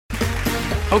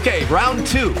Okay, round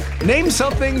two. Name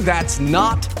something that's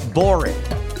not boring.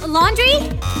 A laundry?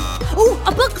 Ooh, a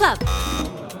book club.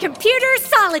 Computer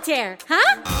solitaire,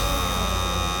 huh?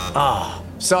 Ah,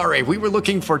 sorry, we were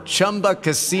looking for Chumba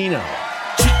Casino.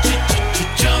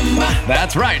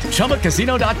 That's right,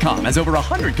 ChumbaCasino.com has over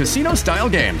 100 casino-style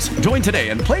games. Join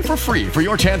today and play for free for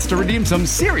your chance to redeem some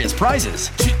serious prizes.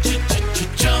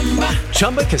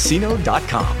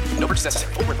 ChumbaCasino.com. No purchase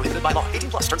necessary. Void where prohibited by law.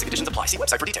 18 plus. Terms and conditions apply. See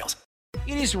website for details.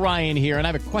 It is Ryan here, and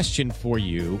I have a question for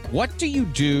you. What do you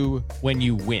do when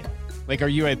you win? Like, are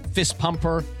you a fist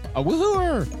pumper, a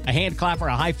woohooer, a hand clapper,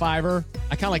 a high fiver?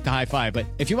 I kind of like the high five, but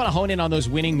if you want to hone in on those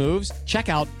winning moves, check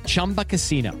out Chumba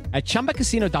Casino. At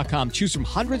ChumbaCasino.com, choose from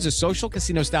hundreds of social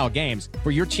casino-style games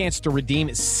for your chance to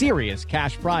redeem serious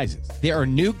cash prizes. There are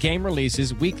new game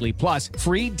releases weekly, plus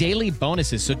free daily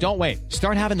bonuses. So don't wait.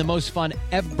 Start having the most fun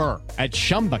ever at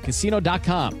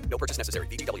ChumbaCasino.com. No purchase necessary.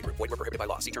 VGW. Void where prohibited by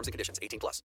law. See terms and conditions. 18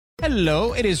 plus.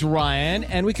 Hello, it is Ryan,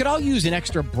 and we could all use an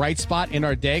extra bright spot in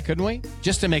our day, couldn't we?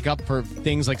 Just to make up for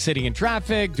things like sitting in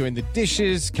traffic, doing the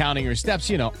dishes, counting your steps,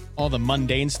 you know, all the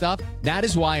mundane stuff. That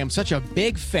is why I'm such a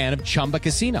big fan of Chumba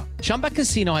Casino. Chumba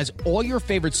Casino has all your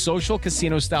favorite social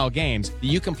casino-style games that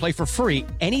you can play for free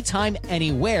anytime,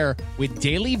 anywhere with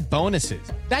daily bonuses.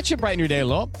 That should brighten your day a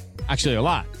little. Actually, a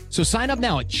lot. So sign up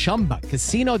now at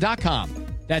ChumbaCasino.com.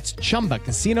 That's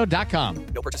ChumbaCasino.com.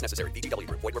 No purchase necessary. VGW.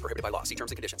 Void where prohibited by law. See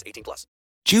terms and conditions. 18 plus.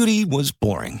 Judy was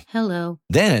boring. Hello.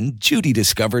 Then Judy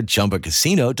discovered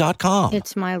ChumbaCasino.com.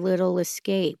 It's my little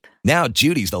escape. Now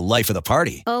Judy's the life of the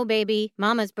party. Oh, baby,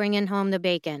 mama's bringing home the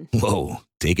bacon. Whoa,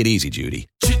 take it easy, Judy.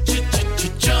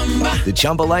 The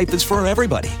Chumba life is for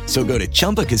everybody. So go to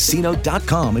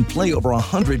ChumbaCasino.com and play over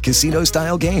 100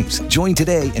 casino-style games. Join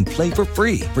today and play for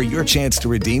free for your chance to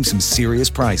redeem some serious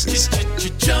prizes.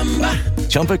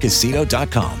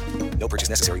 ChumbaCasino.com. No purchase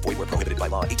necessary. Void where prohibited by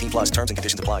law. 18 plus. Terms and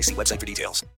conditions apply. See website for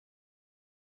details.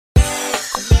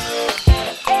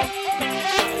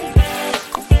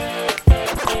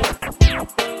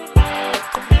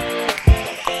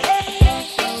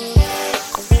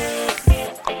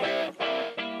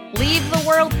 Leave the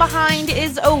World Behind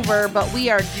is over, but we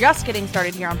are just getting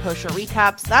started here on Post Show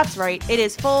Recaps. That's right, it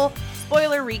is full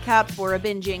spoiler recap for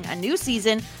binging a new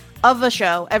season of a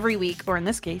show every week, or in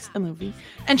this case, a movie,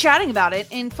 and chatting about it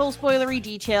in full spoilery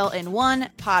detail in one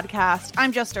podcast.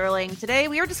 I'm Jess Sterling. Today,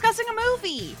 we are discussing a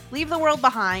movie, Leave the World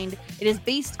Behind. It is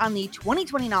based on the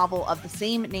 2020 novel of the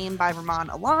same name by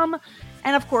Rumaan Alam.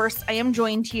 And of course, I am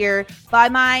joined here by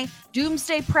my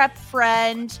doomsday prep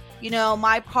friend, you know,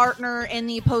 my partner in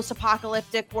the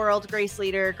post-apocalyptic world, Grace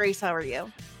Leader. Grace, how are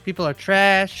you? People are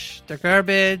trash. They're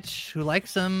garbage. Who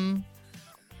likes them?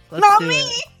 Not me!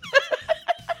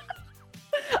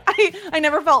 I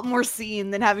never felt more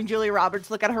seen than having Julia Roberts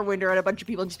look out her window at a bunch of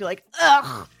people and just be like,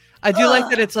 ugh. I do like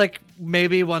that it's like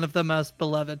maybe one of the most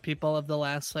beloved people of the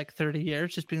last like 30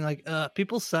 years, just being like,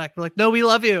 people suck. We're like, no, we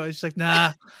love you. It's like,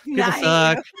 nah, people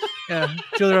suck. Yeah.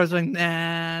 Julia Roberts like,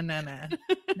 nah.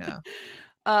 Yeah.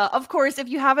 Of course, if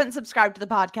you haven't subscribed to the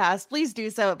podcast, please do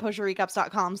so at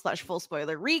postshowrecaps.com/full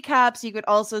spoiler recaps. You could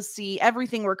also see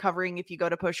everything we're covering if you go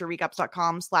to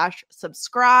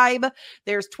postshowrecaps.com/subscribe.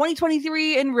 There's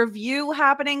 2023 in review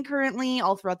happening currently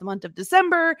all throughout the month of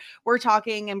December. We're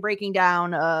talking and breaking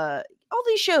down all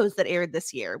these shows that aired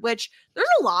this year, which there's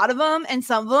a lot of them, and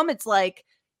some of them it's like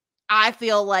I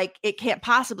feel like it can't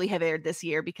possibly have aired this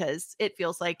year because it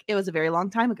feels like it was a very long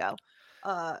time ago.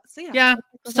 Yeah,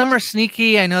 some are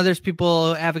sneaky. I know there's people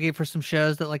who advocate for some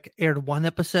shows that like aired one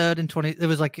episode in it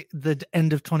was like the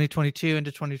end of 2022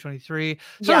 into 2023.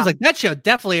 Someone's like, that show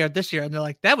definitely aired this year, and they're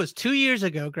like, that was 2 years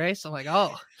ago, Grace. I'm like,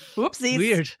 oh, whoopsies,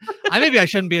 weird. Maybe I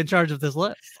shouldn't be in charge of this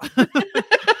list.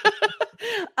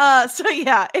 So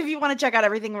yeah, if you want to check out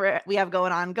everything we have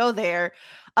going on, go there.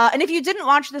 And if you didn't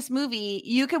watch this movie,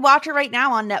 you could watch it right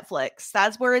now on Netflix.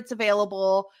 That's where it's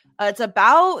available. It's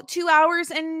about 2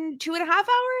 hours and 2.5 hours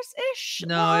ish.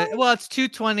 No, well, it's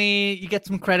 2:20. You get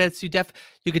some credits. You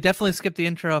could definitely skip the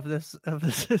intro of this.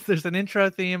 There's an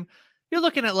intro theme. You're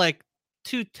looking at like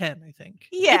 2:10, I think.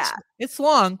 Yeah, it's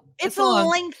long. It's a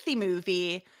lengthy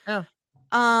movie. Oh.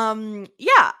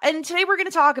 Yeah, and today we're going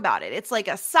to talk about it. It's like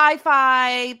a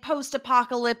sci-fi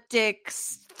post-apocalyptic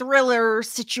thriller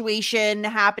situation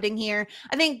happening here.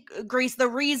 I think, Grace, the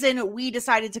reason we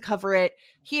decided to cover it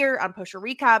here on Post Show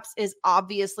Recaps is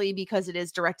obviously because it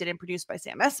is directed and produced by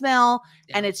Sam Esmail,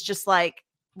 and it's just like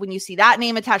when you see that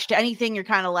name attached to anything, you're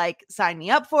kind of like, sign me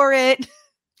up for it.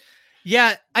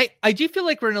 Yeah, I do feel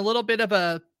like we're in a little bit of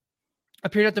a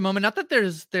period at the moment. Not that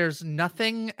there's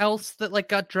nothing else that like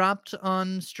got dropped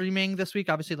on streaming this week.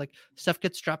 Obviously, like stuff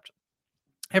gets dropped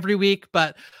every week,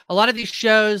 but a lot of these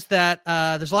shows that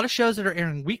there's a lot of shows that are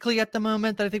airing weekly at the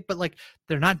moment that I think, but like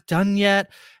they're not done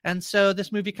yet. And so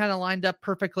this movie kind of lined up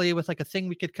perfectly with like a thing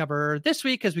we could cover this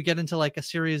week as we get into like a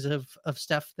series of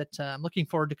stuff that I'm looking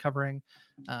forward to covering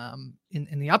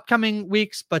in the upcoming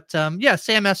weeks. But Sam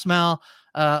Esmail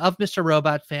of Mr.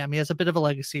 Robot Fam, he has a bit of a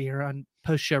legacy here on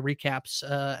post-show recaps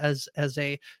as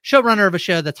a showrunner of a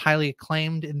show that's highly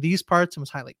acclaimed in these parts and was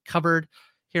highly covered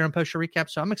here on post-show recap.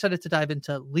 So I'm excited to dive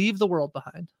into Leave the World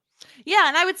Behind. Yeah,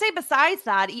 and I would say besides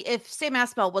that, if Sam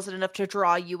Esmail wasn't enough to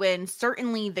draw you in,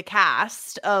 certainly the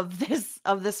cast of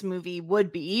this movie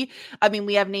would be. I mean,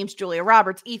 we have names: Julia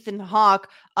Roberts, Ethan Hawke,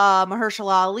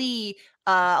 Mahershala Ali,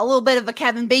 a little bit of a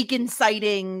Kevin Bacon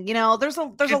sighting. You know, there's a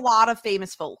lot of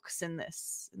famous folks in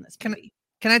this movie.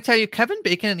 Can I tell you, Kevin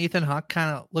Bacon and Ethan Hawke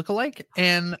kind of look alike?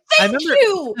 And Thank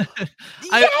you.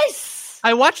 Yes.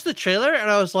 I watched the trailer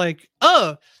and I was like,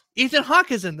 oh, Ethan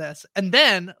Hawke is in this. And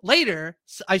then later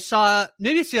I saw,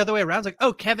 maybe it's the other way around. I was like,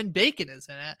 oh, Kevin Bacon is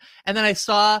in it. And then I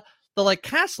saw the like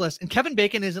cast list and Kevin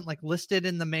Bacon isn't like listed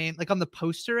in the main, like on the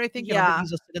poster, I think. Yeah.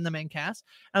 He's listed in the main cast.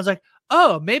 And I was like,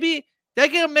 oh, maybe did I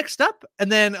get them mixed up?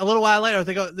 And then a little while later, I was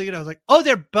like, oh,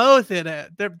 they're both in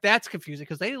it. That's confusing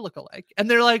because they look alike. And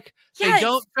they're like, yes. They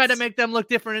don't try to make them look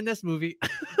different in this movie.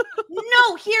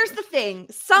 No, here's the thing.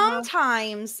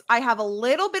 Sometimes I have a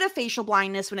little bit of facial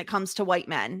blindness when it comes to white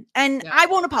men, and I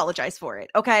won't apologize for it.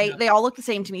 Okay. Yeah. They all look the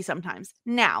same to me sometimes.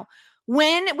 Now,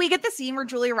 when we get the scene where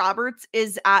Julia Roberts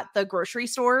is at the grocery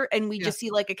store and we just see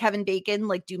like a Kevin Bacon,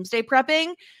 like doomsday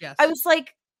prepping, I was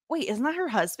like, wait, isn't that her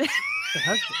husband? Her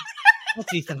husband.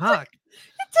 That's Ethan Hawke.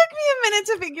 It took me a minute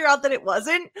to figure out that it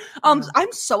wasn't.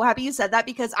 I'm so happy you said that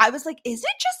because I was like, is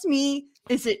it just me?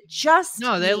 Is it just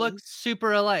No, they look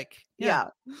super alike. Yeah.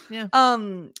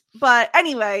 But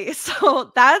anyway,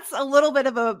 so that's a little bit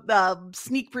of a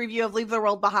sneak preview of Leave the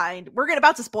World Behind. We're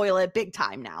about to spoil it big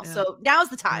time now. Yeah. So now's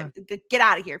the time. Get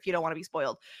out of here if you don't want to be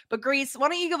spoiled. But Grace, why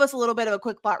don't you give us a little bit of a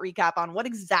quick plot recap on what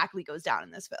exactly goes down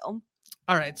in this film?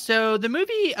 All right, so the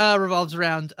movie revolves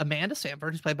around Amanda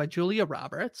Samford, who's played by Julia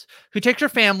Roberts, who takes her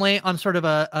family on sort of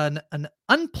an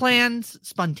unplanned,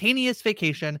 spontaneous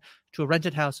vacation to a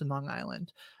rented house in Long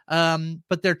Island.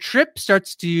 But their trip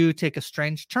starts to take a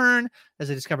strange turn as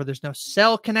they discover there's no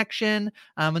cell connection.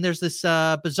 And there's this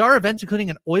bizarre event,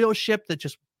 including an oil ship that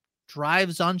just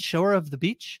drives on shore of the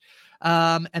beach.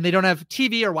 And they don't have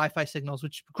TV or Wi-Fi signals,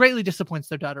 which greatly disappoints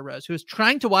their daughter, Rose, who is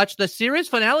trying to watch the series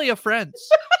finale of Friends.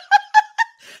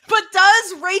 But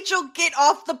does Rachel get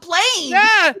off the plane?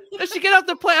 Yeah. Does she get off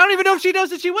the plane? I don't even know if she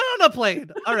knows that she went on a plane.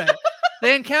 All right.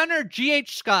 They encounter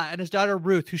G.H. Scott and his daughter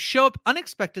Ruth, who show up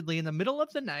unexpectedly in the middle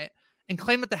of the night and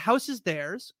claim that the house is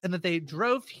theirs and that they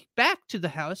drove back to the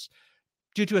house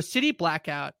due to a city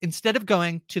blackout instead of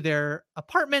going to their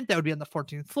apartment that would be on the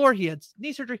 14th floor. He had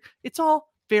knee surgery. It's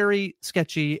all very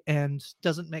sketchy and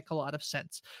doesn't make a lot of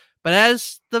sense. But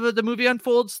as the movie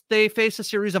unfolds, they face a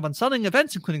series of unsettling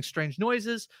events, including strange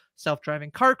noises,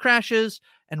 self-driving car crashes,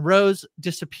 and Rose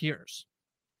disappears.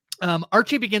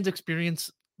 Archie begins to experience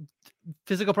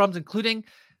physical problems, including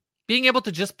being able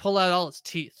to just pull out all his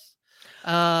teeth.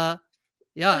 And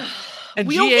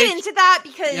we'll get into that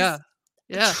because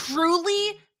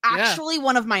truly, actually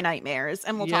one of my nightmares,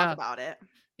 and we'll talk about it.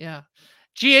 Yeah.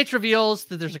 GH reveals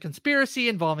that there's a conspiracy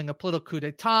involving a political coup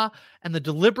d'etat and the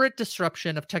deliberate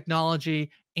disruption of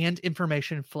technology and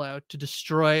information flow to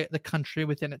destroy the country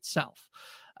within itself.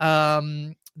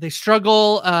 They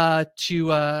struggle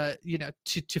to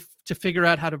figure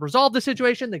out how to resolve the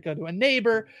situation. They go to a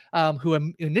neighbor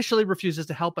who initially refuses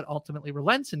to help, but ultimately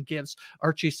relents and gives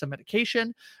Archie some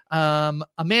medication.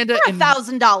 Amanda,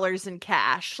 $1,000 in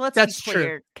cash. That's be clear.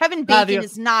 True. Kevin Bacon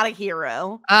is not a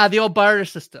hero. The old barter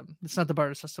system. It's not the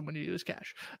barter system when you use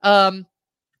cash.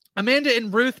 Amanda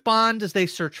and Ruth bond as they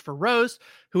search for Rose,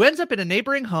 who ends up in a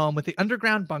neighboring home with the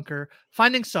underground bunker,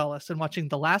 finding solace in watching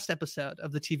the last episode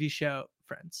of the TV show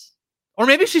Friends. Or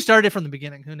maybe she started from the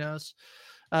beginning, who knows?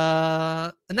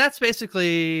 And that's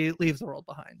basically Leave the World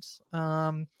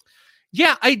Behind.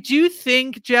 I do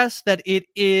think, Jess, that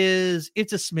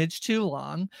it's a smidge too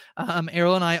long.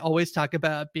 Errol and I always talk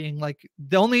about being like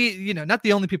the only, not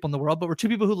the only people in the world, but we're two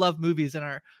people who love movies, and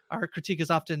our critique is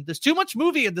often there's too much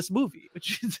movie in this movie,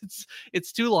 which is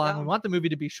it's too long. We want the movie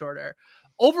to be shorter.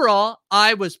 Overall,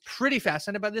 I was pretty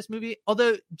fascinated by this movie.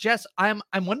 Although, Jess, I'm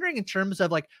wondering in terms of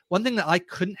like one thing that I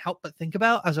couldn't help but think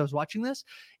about as I was watching this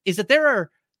is that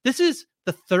this is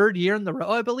the third year in the row,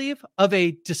 I believe, of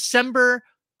a December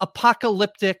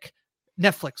apocalyptic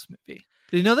Netflix movie.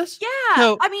 Did you know this? Yeah.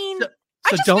 So I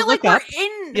just feel like we're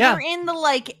in the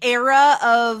like era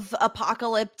of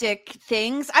apocalyptic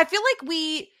things. I feel like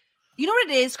you know what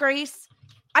it is, Grace?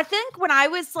 I think when I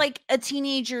was like a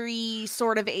teenager-y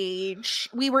sort of age,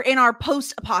 we were in our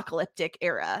post-apocalyptic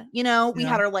era. You know, we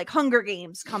had our like Hunger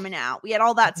Games coming out. We had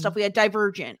all that stuff. We had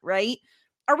Divergent, right?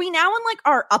 Are we now in like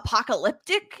our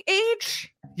apocalyptic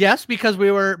age? Yes,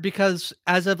 because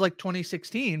as of like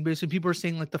 2016, basically people were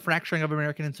seeing like the fracturing of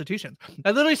American institutions.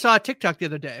 I literally saw a TikTok the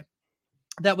other day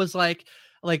that was like,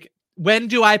 when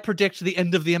do I predict the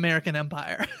end of the American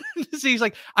empire? So he's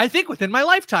like, I think within my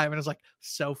lifetime. And it was like,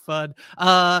 so fun.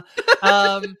 But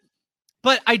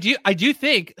I do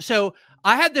think, so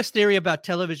I had this theory about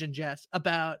television, Jess,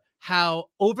 about how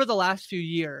over the last few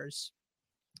years,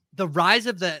 the rise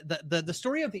of the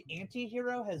story of the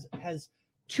anti-hero has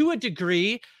to a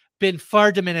degree been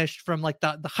far diminished from like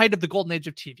the height of the golden age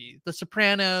of TV. The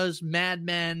Sopranos, Mad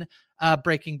Men,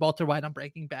 Walter White on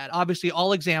Breaking Bad. Obviously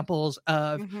all examples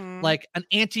of like an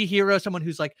anti-hero, someone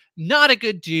who's like not a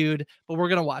good dude, but we're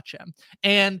going to watch him.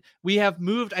 And we have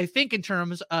moved, I think, in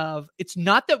terms of, it's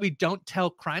not that we don't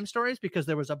tell crime stories, because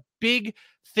there was a big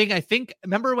thing. I think,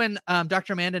 remember when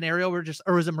Dr. Amanda and Ariel were just,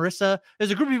 or was it Marissa?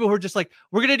 There's a group of people who were just like,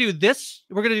 we're going to do this.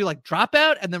 We're going to do like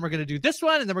Dropout. And then we're going to do this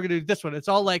one. And then we're going to do this one. It's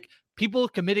all like people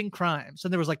committing crimes.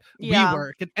 And there was like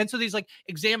WeWork. And so these like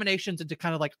examinations into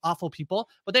kind of like awful people,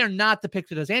 but they are not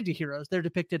depicted as anti-heroes. They're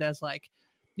depicted as like,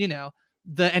 you know,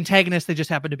 the antagonist. They just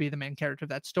happen to be the main character of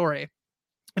that story.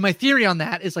 And my theory on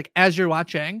that is like, as you're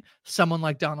watching someone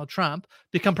like Donald Trump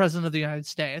become president of the United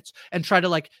States and try to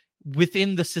like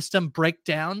within the system break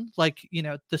down, like, you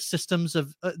know, the systems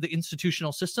of the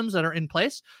institutional systems that are in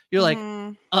place, you're like,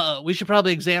 we should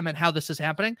probably examine how this is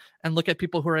happening and look at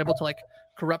people who are able to like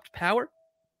corrupt power.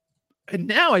 And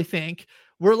now I think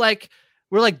we're like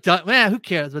done. Who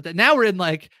cares? But now we're in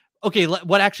like, okay,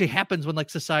 what actually happens when like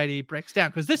society breaks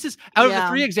down? Because this is out of the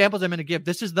three examples I'm going to give,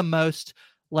 this is the most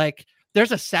like,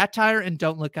 there's a satire in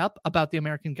Don't Look Up about the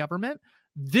American government.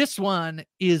 This one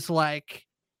is like,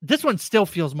 this one still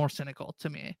feels more cynical to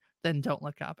me than Don't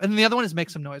Look Up. And the other one is Make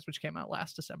Some Noise, which came out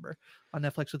last December on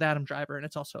Netflix with Adam Driver. And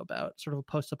it's also about sort of a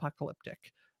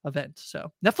post-apocalyptic event.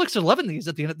 So Netflix are loving these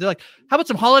at the end. They're like, how about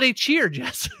some holiday cheer,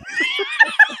 Jess?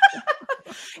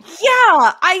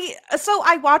 Yeah,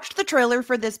 I watched the trailer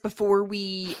for this before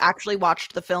we actually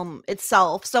watched the film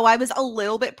itself. So I was a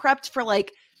little bit prepped for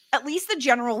like at least the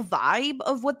general vibe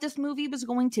of what this movie was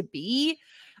going to be.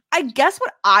 I guess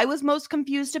what I was most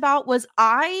confused about was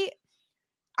I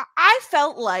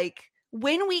felt like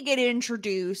when we get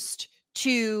introduced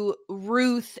to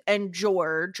Ruth and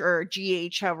George, or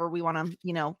GH, however we want to,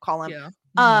 you know, call him,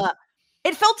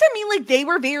 it felt to me like they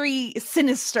were very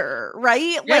sinister,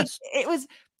 right? Yes. Like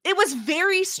it was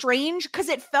very strange because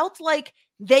it felt like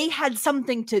they had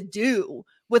something to do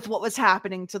with what was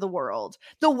happening to the world.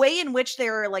 The way in which they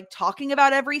were like talking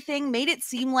about everything made it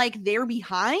seem like they're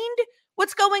behind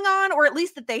what's going on, or at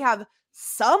least that they have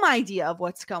some idea of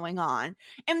what's going on.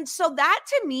 And so that,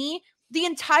 to me, the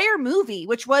entire movie,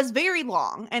 which was very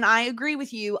long, and I agree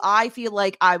with you, I feel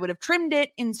like I would have trimmed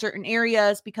it in certain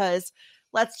areas because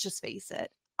let's just face it,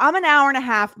 I'm an hour and a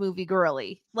half movie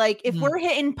girly. Like if we're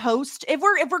hitting post, if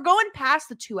we're going past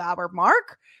the 2-hour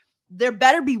mark, there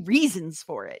better be reasons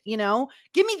for it, you know?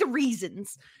 Give me the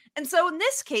reasons. And so in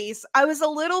this case, I was a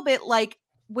little bit like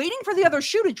waiting for the other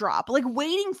shoe to drop, like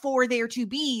waiting for there to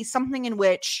be something in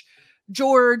which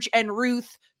George and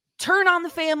Ruth turn on the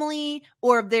family,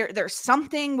 or there's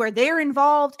something where they're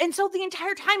involved. And so the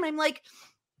entire time I'm like,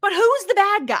 but who's the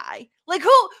bad guy? Like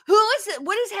who is it?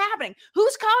 What is happening?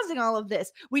 Who's causing all of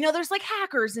this? We know there's like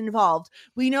hackers involved.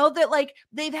 We know that like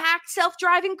they've hacked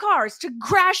self-driving cars to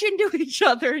crash into each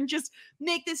other and just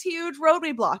make this huge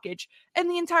roadway blockage. And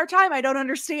the entire time I don't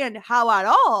understand how at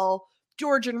all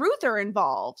George and Ruth are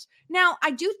involved. Now, I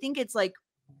do think it's like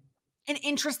an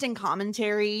interesting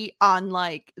commentary on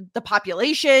like the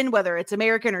population, whether it's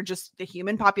American or just the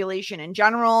human population in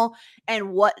general,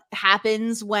 and what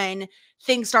happens when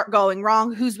things start going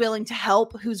wrong, who's willing to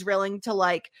help, who's willing to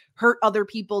like hurt other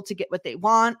people to get what they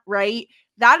want, right?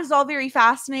 That is all very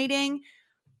fascinating.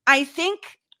 I think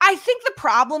the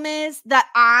problem is that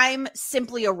I'm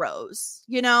simply a Rose,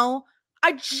 you know?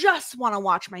 I just want to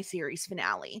watch my series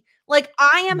finale. Like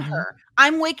I am her.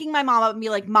 I'm waking my mom up and be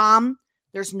like, Mom,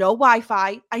 there's no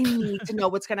Wi-Fi. I need to know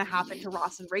what's going to happen to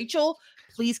Ross and Rachel.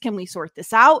 Please, can we sort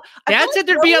this out? Dad said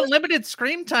there'd be unlimited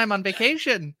screen time on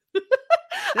vacation.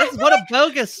 That's what a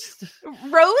bogus.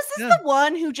 Rose is the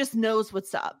one who just knows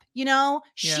what's up. You know,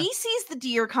 she sees the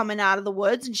deer coming out of the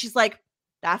woods and she's like,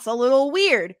 that's a little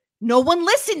weird. No one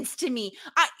listens to me.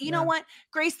 You know what,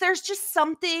 Grace, there's just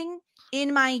something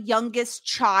in my youngest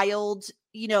child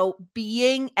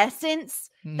being essence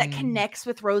that connects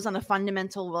with Rose on a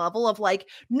fundamental level of like,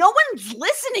 no one's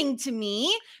listening to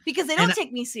me because they don't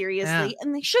take me seriously,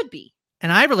 and they should be.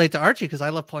 And I relate to Archie because I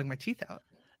love pulling my teeth out.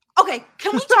 Okay,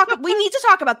 can we talk? We need to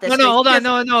talk about this. No, hold on.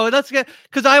 No, that's good.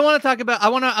 Because I want to talk about. I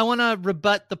want to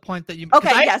rebut the point that you. Okay,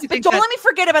 yes, but don't let me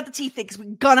forget about the teeth thing because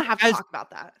we're gonna have to talk about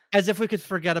that. As if we could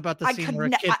forget about the scene where a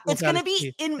kid it's gonna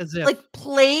be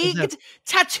plagued,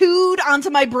 tattooed onto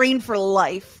my brain for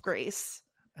life, Grace.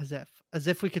 As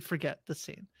if we could forget the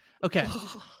scene. Okay.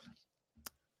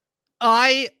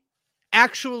 I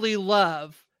actually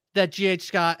love that G.H.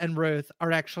 Scott and Ruth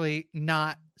are actually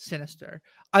not sinister.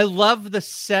 I love the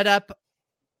setup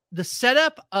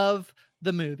of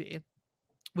the movie,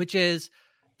 which is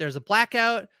there's a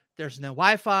blackout, there's no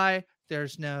Wi-Fi,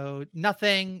 there's no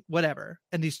nothing, whatever.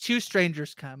 And these two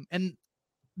strangers come, and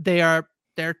they're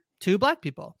two black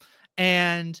people.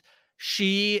 And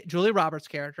Julie Roberts'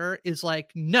 character is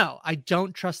like, no, I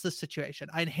don't trust this situation.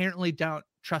 I inherently don't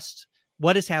trust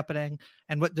what is happening.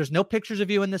 And there's no pictures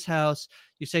of you in this house.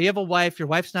 You say you have a wife, your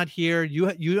wife's not here.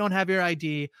 You don't have your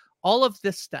ID. All of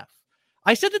this stuff.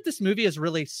 I said that this movie is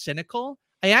really cynical.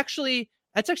 I think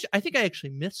I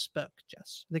actually misspoke,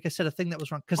 Jess. I think I said a thing that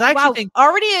was wrong. Because I actually think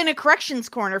already in a corrections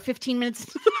corner, 15 minutes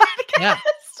into the podcast. Yeah.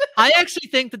 I actually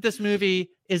think that this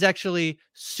movie is actually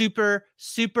super,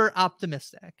 super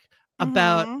optimistic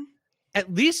about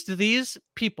at least these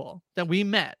people that we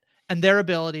met and their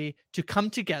ability to come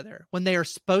together when they are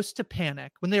supposed to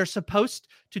panic, when they are supposed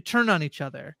to turn on each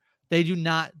other. They do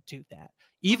not do that.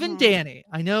 Even Danny,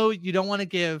 I know you don't want to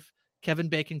give Kevin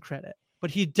Bacon credit,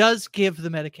 but he does give the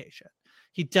medication.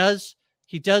 He does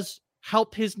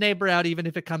help his neighbor out, even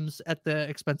if it comes at the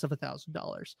expense of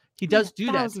 $1,000. He does do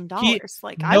that. $1,000.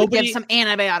 Like I would give some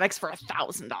antibiotics for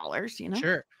 $1,000.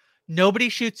 Sure. Nobody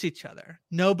shoots each other.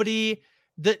 Nobody.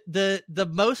 The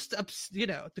most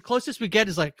the closest we get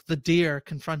is like the deer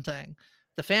confronting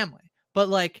the family, but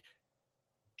like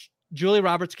Julie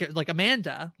Roberts, like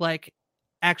Amanda, like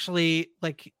actually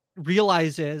like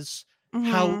realizes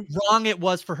how wrong it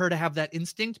was for her to have that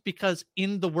instinct, because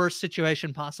in the worst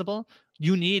situation possible,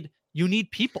 you need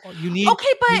people. You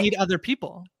need other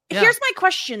people. Yeah. Here's my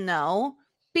question though,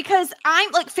 because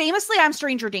I'm like famously I'm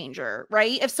stranger danger,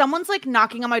 right? If someone's like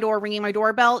knocking on my door, ringing my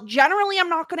doorbell, generally I'm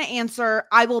not going to answer.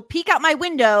 I will peek out my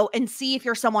window and see if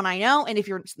you're someone I know. And if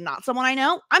you're not someone I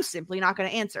know, I'm simply not going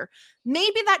to answer.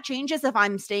 Maybe that changes if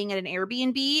I'm staying at an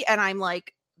Airbnb and I'm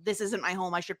like, this isn't my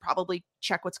home. I should probably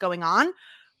check what's going on.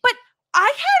 But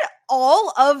I had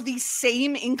all of these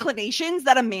same inclinations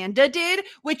that Amanda did,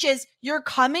 which is you're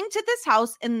coming to this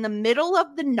house in the middle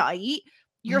of the night.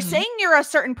 You're saying you're a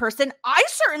certain person. I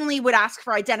certainly would ask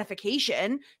for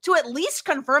identification to at least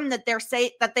confirm that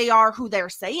they are who they're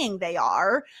saying they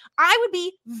are. I would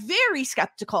be very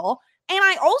skeptical. And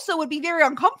I also would be very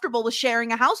uncomfortable with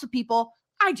sharing a house with people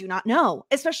I do not know,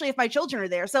 especially if my children are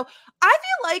there. So I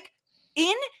feel like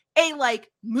in a like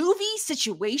movie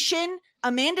situation,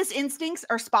 Amanda's instincts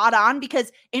are spot on,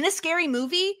 because in a scary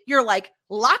movie, you're like,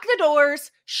 lock the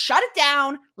doors, shut it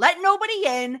down, let nobody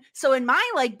in. So in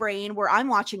my like brain, where I'm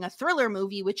watching a thriller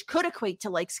movie, which could equate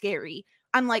to like scary,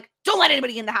 I'm like, don't let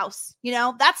anybody in the house.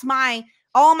 That's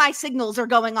all my signals are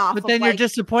going off. But then you're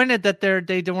disappointed that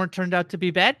they weren't turned out to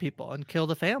be bad people and kill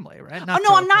the family, right?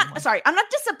 I'm not. Sorry, I'm not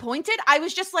disappointed. I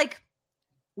was just like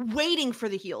waiting for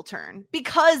the heel turn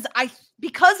because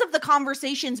of the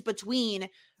conversations between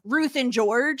Ruth and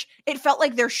George. It felt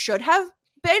like there should have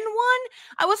been one.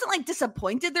 I wasn't like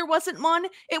disappointed there wasn't one.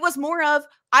 It was more of,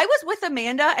 I was with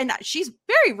Amanda, and she's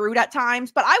very rude at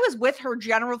times, but I was with her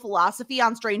general philosophy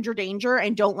on stranger danger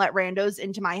and don't let randos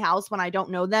into my house when I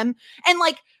don't know them. And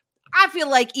like, I feel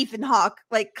like Ethan Hawke,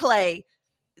 like Clay,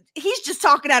 he's just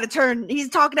talking out of turn. He's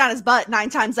talking out his butt 9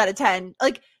 times out of 10.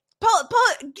 Like, Paul,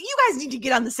 you guys need to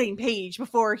get on the same page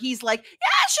before he's like,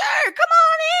 yeah, sure, come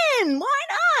on in. Why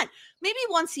not? Maybe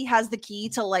once he has the key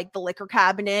to like the liquor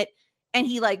cabinet and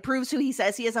he like proves who he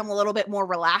says he is, I'm a little bit more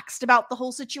relaxed about the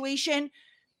whole situation.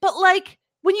 But like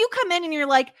when you come in and you're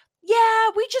like, yeah,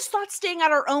 we just thought staying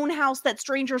at our own house that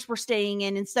strangers were staying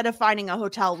in instead of finding a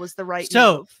hotel was the right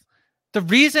move. The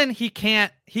reason he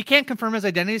can't confirm his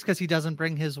identity is because he doesn't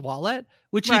bring his wallet,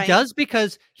 which he does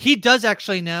because he does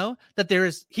actually know that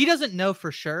he doesn't know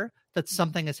for sure that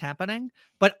something is happening,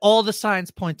 but all the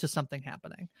signs point to something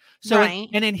happening. So,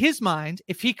 and in his mind,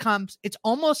 if he comes, it's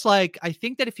almost like, I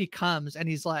think that if he comes and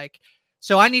he's like,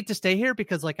 so I need to stay here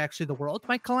because like actually the world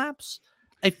might collapse.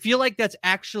 I feel like that's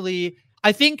actually,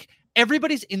 I think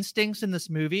everybody's instincts in this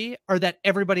movie are that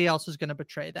everybody else is going to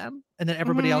betray them and that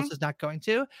everybody else is not going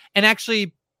to. And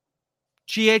actually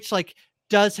GH like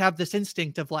does have this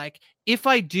instinct of like, if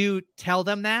I do tell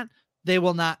them that, they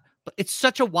will not. But it's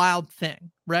such a wild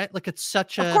thing, right? Like it's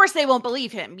such a. Of course, they won't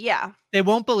believe him. Yeah, they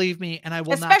won't believe me, and I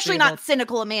will especially not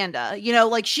cynical Amanda. You know,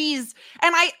 like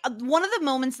one of the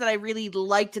moments that I really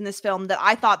liked in this film that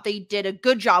I thought they did a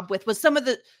good job with was some of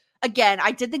the. Again, I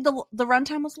did think the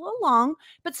runtime was a little long,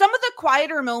 but some of the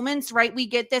quieter moments, right? We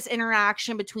get this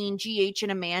interaction between GH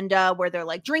and Amanda where they're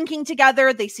like drinking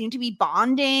together. They seem to be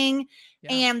bonding,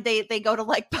 and they go to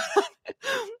like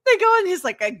they go in his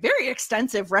like a very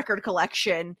extensive record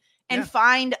collection and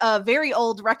find a very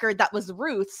old record that was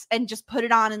Ruth's and just put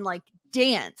it on and like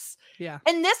dance. Yeah.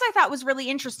 And this I thought was really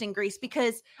interesting, Grace,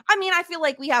 because I mean, I feel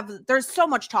like there's so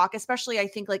much talk, especially I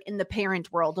think like in the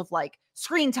parent world of like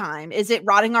screen time. Is it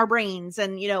rotting our brains?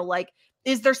 And, you know, like,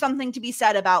 is there something to be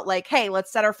said about like, hey,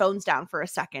 let's set our phones down for a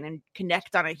second and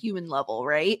connect on a human level,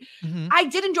 right? Mm-hmm. I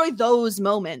did enjoy those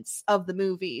moments of the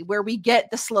movie where we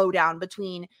get the slowdown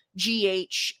between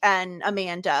GH and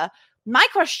Amanda. My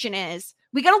question is,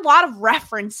 we got a lot of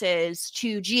references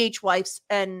to GH's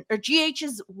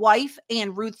wife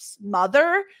and Ruth's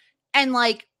mother. And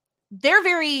like, they're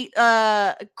very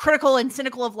critical and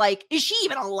cynical of like, is she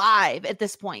even alive at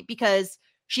this point? Because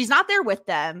she's not there with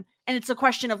them. And it's a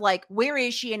question of like, where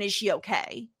is she and is she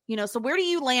okay? You know, so where do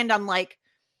you land on like,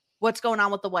 what's going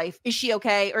on with the wife? Is she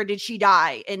okay? Or did she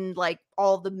die in like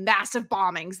all the massive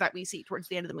bombings that we see towards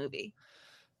the end of the movie?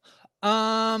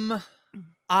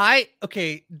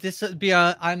 This would be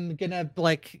I'm gonna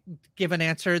like give an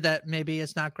answer that maybe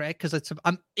is not great because it's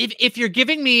if you're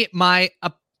giving me my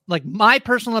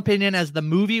personal opinion as the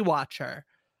movie watcher,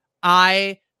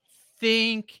 I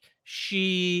think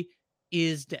she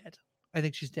is dead. I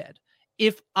think she's dead.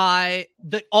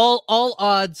 All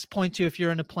odds point to if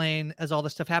you're in a plane as all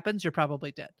this stuff happens, you're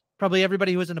probably dead. Probably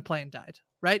everybody who was in a plane died,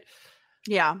 right?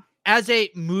 Yeah. As a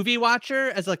movie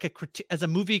watcher, as a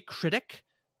movie critic,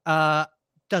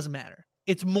 doesn't matter.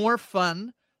 It's more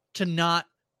fun to not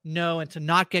know and to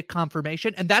not get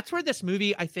confirmation. And that's where this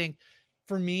movie, I think,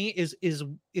 for me is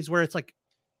where it's like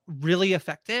really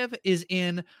effective, is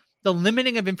in the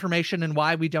limiting of information and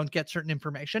why we don't get certain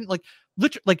information. Like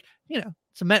literally, like, you know,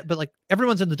 but like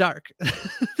everyone's in the dark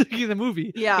in the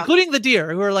movie, including the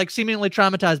deer who are like seemingly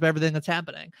traumatized by everything that's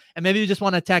happening. And maybe you just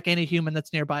want to attack any human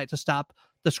that's nearby to stop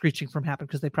the screeching from happening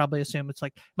because they probably assume it's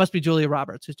like, must be Julia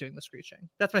Roberts who's doing the screeching.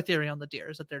 That's my theory on the deer,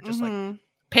 is that they're just like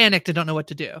panicked and don't know what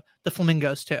to do. The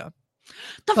flamingos too.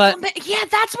 That's where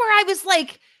I was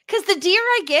like, because the deer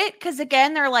I get, because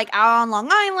again, they're like out on Long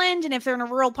Island, and if they're in a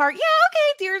rural park,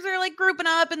 deers are like grouping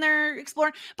up and they're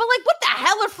exploring. But like, what the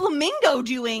hell are flamingo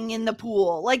doing in the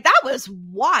pool? Like, that was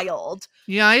wild.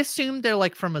 Yeah, I assumed they're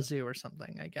like from a zoo or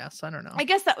something, I guess. I don't know. I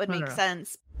guess that would make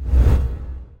sense.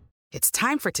 It's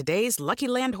time for today's Lucky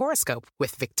Land horoscope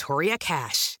with Victoria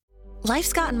Cash.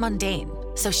 Life's gotten mundane,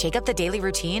 so shake up the daily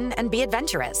routine and be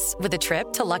adventurous with a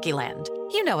trip to Lucky Land.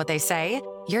 You know what they say,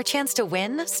 your chance to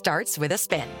win starts with a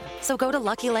spin. So go to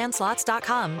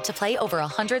LuckyLandSlots.com to play over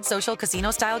 100 social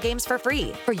casino-style games for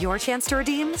free for your chance to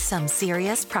redeem some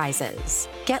serious prizes.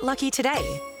 Get lucky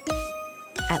today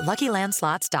at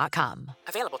LuckyLandSlots.com.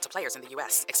 Available to players in the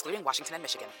U.S., excluding Washington and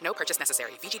Michigan. No purchase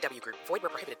necessary. VGW Group. Void where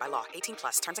prohibited by law.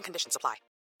 18+. Terms and conditions apply.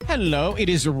 Hello, it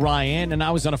is Ryan, and I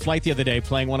was on a flight the other day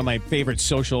playing one of my favorite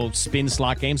social spin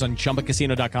slot games on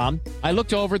ChumbaCasino.com. I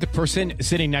looked over at the person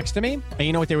sitting next to me, and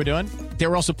you know what they were doing? They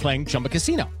were also playing Chumba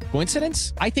Casino.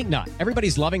 Coincidence? I think not.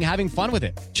 Everybody's loving having fun with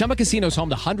it. Chumba Casino is home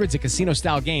to hundreds of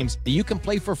casino-style games that you can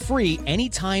play for free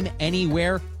anytime,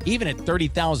 anywhere, even at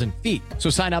 30,000 feet.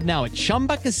 So sign up now at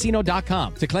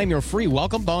ChumbaCasino.com to claim your free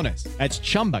welcome bonus. That's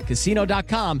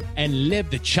ChumbaCasino.com and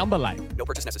live the Chumba life. No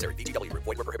purchase necessary. VGW Group.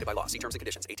 Void where prohibited by law. See terms and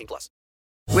conditions. 18+.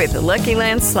 With the Lucky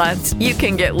Land Slots, you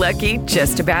can get lucky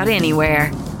just about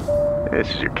anywhere.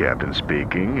 This is your captain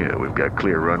speaking. We've got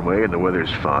clear runway and the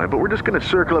weather's fine, but we're just going to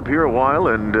circle up here a while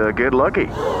and get lucky.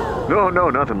 No,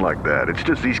 nothing like that. It's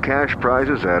just these cash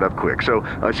prizes add up quick. So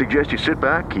I suggest you sit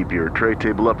back, keep your tray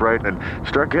table upright, and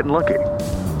start getting lucky.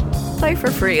 Play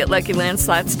for free at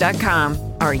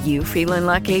LuckyLandSlots.com. Are you feeling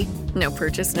lucky? No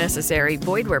purchase necessary.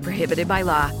 Void where prohibited by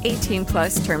law.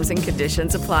 18+ terms and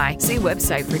conditions apply. See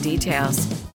website for details.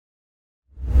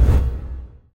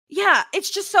 Yeah, it's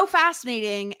just so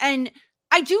fascinating. And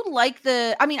I do like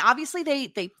obviously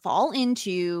they fall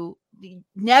into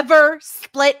never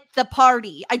split the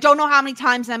party. I don't know how many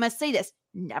times I must say this.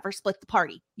 Never split the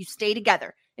party. You stay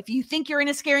together. If you think you're in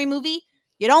a scary movie,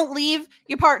 you don't leave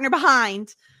your partner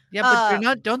behind. Yeah,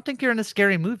 but don't think you're in a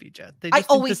scary movie, Jen. I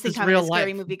always think I'm in a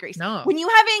scary movie, Grace. No. When you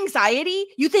have anxiety,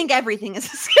 you think everything is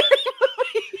a scary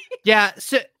movie. Yeah,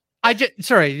 so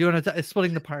Sorry, you want to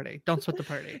splitting the party? Don't split the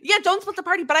party. Yeah, don't split the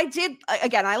party. But I did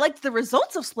again. I liked the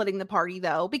results of splitting the party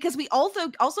though, because we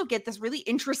also get this really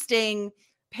interesting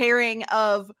pairing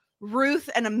of Ruth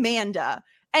and Amanda.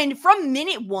 And from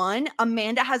minute one,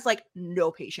 Amanda has like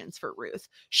no patience for Ruth.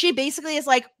 She basically is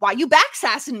like, "Why you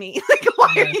backsassing me? Like,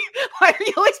 why are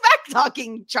you always back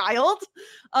talking, child?"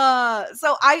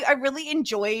 So I really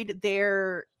enjoyed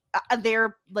their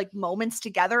like moments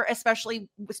together, especially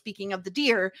speaking of the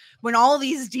deer, when all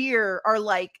these deer are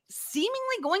like seemingly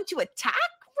going to attack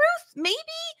Ruth. Maybe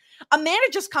Amanda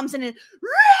just comes in and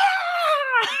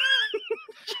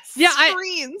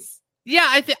screams.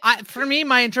 I think for me,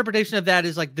 my interpretation of that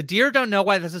is like the deer don't know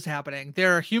why this is happening.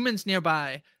 There are humans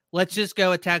nearby. Let's just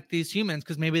go attack these humans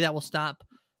because maybe that will stop.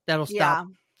 That'll stop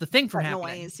the thing from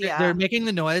happening. Noise, They're making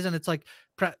the noise, and it's like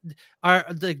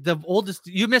the oldest.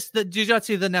 You missed the. Did you not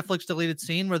see the Netflix deleted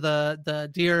scene where the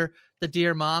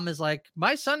deer mom is like,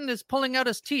 "My son is pulling out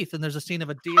his teeth," and there's a scene of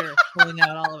a deer pulling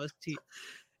out all of his teeth.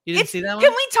 You didn't see that one?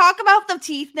 Can we talk about the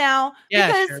teeth now? Yeah,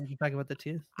 because sure. We can talk about the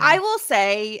teeth. Yeah. I will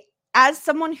say, as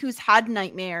someone who's had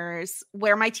nightmares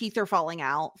where my teeth are falling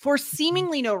out for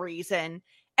seemingly no reason,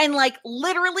 and like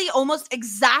literally almost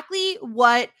exactly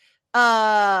what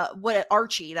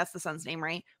Archie, that's the son's name,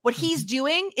 right? What he's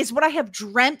doing is what I have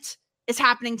dreamt is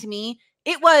happening to me.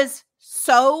 It was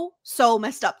so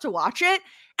messed up to watch it.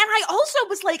 And I also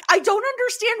was like, I don't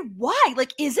understand why.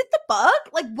 Like, is it the bug?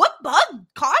 Like, what bug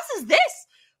causes this?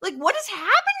 Like, what is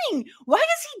happening? Why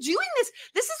is he doing this?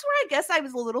 This is where I guess I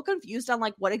was a little confused on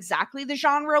like what exactly the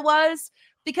genre was,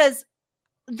 because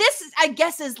this, I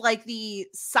guess, is like the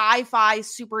sci-fi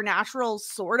supernatural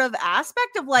sort of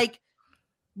aspect of like,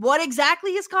 what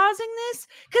exactly is causing this?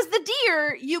 Because the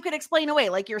deer, you can explain away,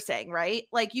 like you're saying, right?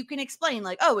 Like you can explain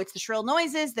like, oh, it's the shrill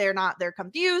noises. They're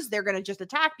confused. They're going to just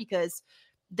attack because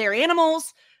they're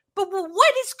animals. But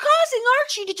what is causing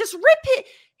Archie to just rip it?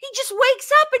 He just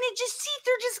wakes up and teeth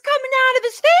are just coming out of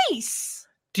his face.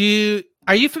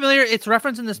 Are you familiar? It's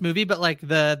referenced in this movie, but like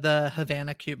the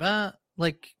Havana, Cuba,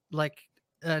 like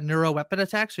neuro weapon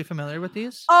attacks. Are you familiar with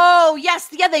these? Oh yes,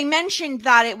 yeah. They mentioned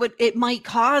that it might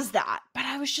cause that, but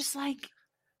I was just like,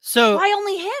 so why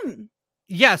only him?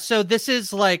 Yeah. So this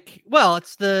is like, well,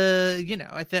 it's the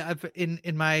I think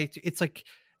it's like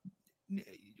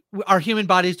our human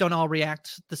bodies don't all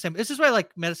react the same. This is why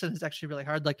like medicine is actually really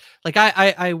hard. Like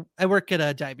I work at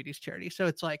a diabetes charity, so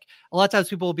it's like a lot of times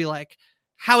people will be like,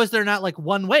 how is there not like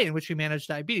one way in which we manage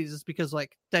diabetes? It's because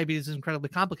like diabetes is incredibly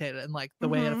complicated, and like the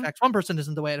way it affects one person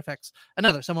isn't the way it affects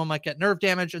another. Someone might get nerve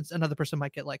damage and another person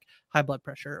might get like high blood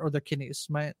pressure, or their kidneys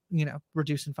might,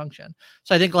 reduce in function.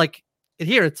 So I think like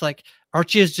here it's like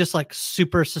Archie is just like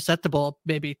super susceptible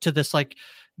maybe to this, like,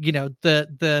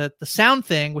 the sound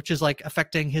thing, which is like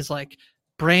affecting his like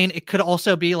brain. It could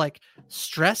also be like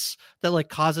stress that like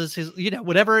causes his,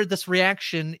 whatever this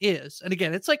reaction is. And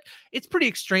again, it's like, it's pretty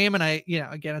extreme. And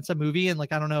again, it's a movie, and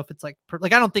like, I don't know if it's like, I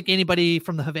don't think anybody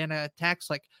from the Havana attacks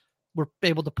like were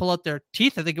able to pull out their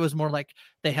teeth. I think it was more like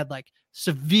they had like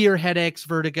severe headaches,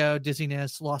 vertigo,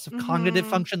 dizziness, loss of cognitive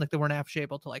function. Like they weren't actually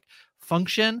able to like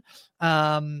function.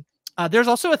 There's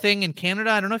also a thing in Canada.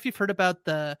 I don't know if you've heard about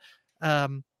the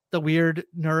weird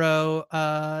neuro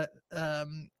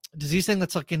disease thing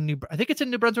that's like I think it's in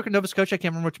New Brunswick and Nova Scotia. I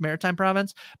can't remember which maritime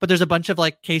province, but there's a bunch of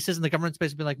like cases, and the government's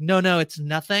basically like, no, it's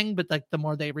nothing. But like the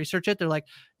more they research it, they're like,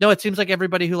 no, it seems like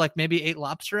everybody who like maybe ate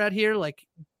lobster out here like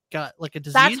got like a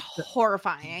disease. That's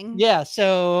horrifying. Yeah.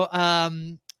 So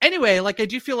anyway, like I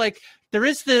do feel like there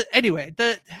is the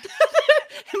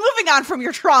moving on from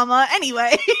your trauma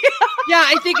anyway. Yeah,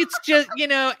 I think it's just,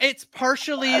 it's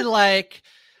partially like,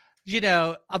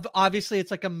 obviously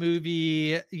it's like a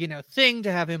movie, thing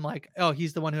to have him like, oh,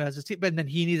 he's the one who has his teeth, but then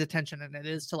he needs attention, and it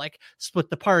is to like split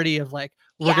the party of like,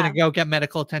 we're going to go get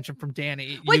medical attention from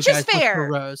Danny. Which is fair.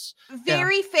 Rose.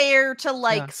 Very fair to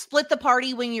like split the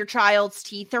party when your child's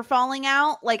teeth are falling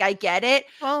out. Like, I get it.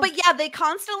 Well, but yeah, they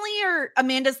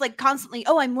Amanda's like constantly,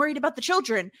 oh, I'm worried about the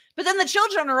children. But then the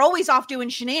children are always off doing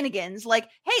shenanigans. Like,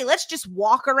 hey, let's just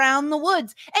walk around the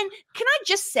woods. And can I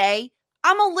just say,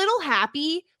 I'm a little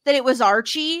happy that it was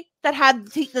Archie that had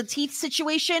the teeth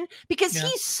situation, because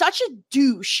he's such a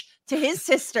douche to his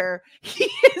sister. He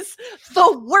is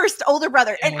the worst older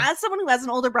brother. And as someone who has an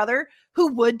older brother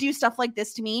who would do stuff like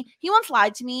this to me, he once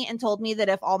lied to me and told me that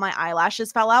if all my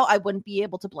eyelashes fell out, I wouldn't be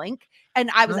able to blink.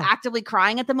 And I was actively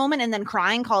crying at the moment, and then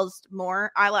crying caused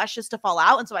more eyelashes to fall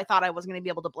out. And so I thought I wasn't going to be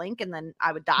able to blink, and then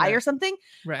I would die or something.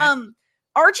 Right.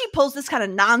 Archie pulls this kind of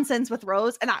nonsense with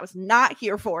Rose, and I was not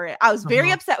here for it. I was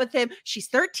very upset with him. She's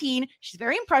 13. She's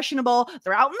very impressionable.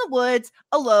 They're out in the woods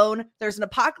alone. There's an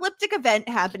apocalyptic event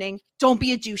happening. Don't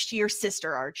be a douche to your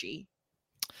sister, Archie.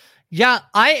 Yeah,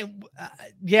 I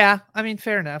mean,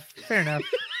 fair enough. Fair enough.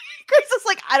 Grace is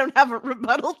like, I don't have a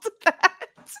rebuttal to that.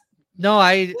 No,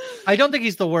 I don't think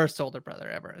he's the worst older brother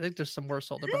ever. I think there's some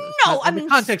worse older brothers. No, in the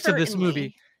context of this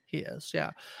movie, he is.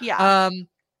 Yeah. Yeah.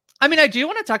 I mean, I do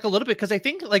want to talk a little bit because I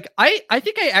think I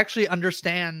think I actually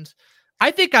understand. I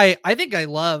think I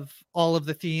love all of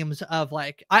the themes of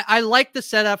like, I like the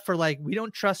setup for like, we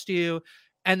don't trust you.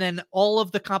 And then all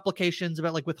of the complications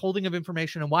about like withholding of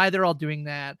information and why they're all doing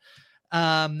that.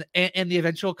 And the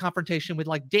eventual confrontation with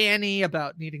like Danny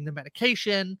about needing the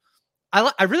medication.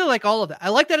 I really like all of that. I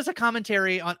like that as a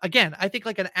commentary on, again, I think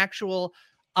like an actual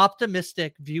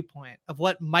optimistic viewpoint of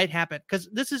what might happen. Cause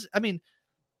this is, I mean,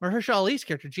 Mahershala Ali's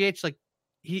character, GH, like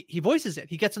he voices it.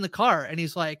 He gets in the car and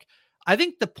he's like, I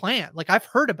think the plan, like I've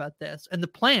heard about this, and the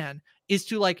plan is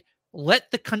to like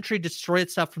let the country destroy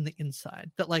itself from the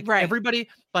inside. That like everybody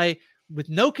with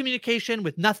no communication,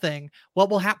 with nothing,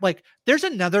 what will happen? Like there's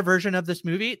another version of this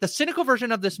movie. The cynical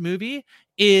version of this movie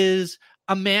is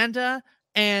Amanda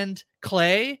and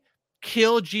Clay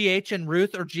kill GH and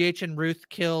Ruth, or GH and Ruth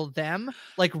kill them.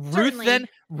 Like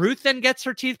Ruth then gets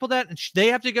her teeth pulled out, and they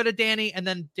have to go to Danny, and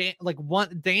then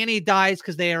Danny dies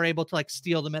because they are able to like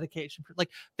steal the medication. Like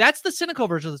that's the cynical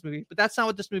version of this movie, but that's not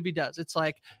what this movie does. It's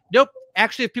like, nope.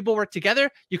 Actually, if people work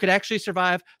together, you could actually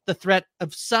survive the threat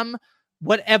of some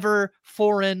whatever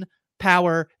foreign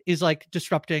power is like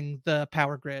disrupting the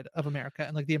power grid of America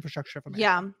and like the infrastructure of America.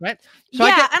 Yeah. Right. So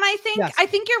I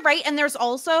think you're right. And there's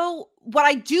also what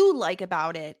I do like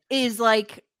about it is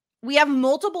like we have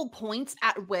multiple points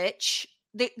at which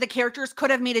the characters could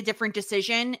have made a different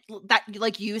decision that,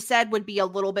 like you said, would be a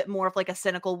little bit more of like a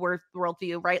cynical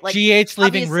worldview, right? Like GH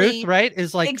leaving Ruth, right?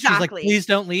 Is like, exactly. She's like, please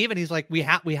don't leave. And he's like, we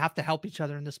have to help each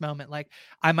other in this moment. Like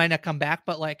I might not come back,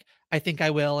 but like, I think I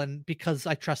will. And because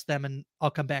I trust them, and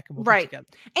I'll come back and we'll be together.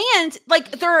 And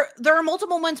like, there are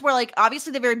multiple moments where like,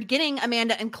 obviously the very beginning,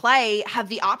 Amanda and Clay have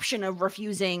the option of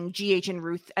refusing GH and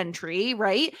Ruth entry.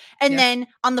 Right. And then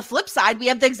on the flip side, we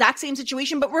have the exact same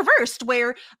situation, but reversed,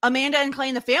 where Amanda and Clay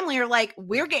and the family are like,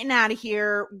 we're getting out of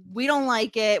here. We don't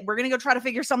like it. We're going to go try to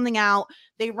figure something out.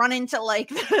 They run into like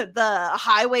the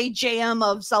highway jam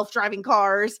of self-driving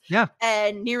cars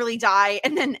and nearly die,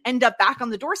 and then end up back on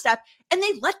the doorstep, and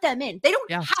they let them in. They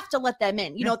don't have to let them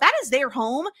in. You know, that is their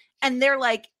home. And they're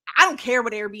like, I don't care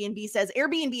what Airbnb says.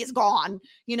 Airbnb is gone,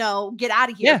 you know, get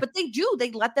out of here. But they do, they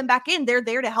let them back in. They're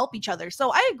there to help each other.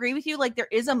 So I agree with you. Like there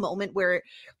is a moment where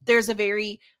there's a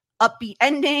very upbeat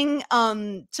ending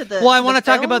to the I want to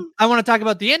talk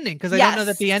about the ending, because I don't know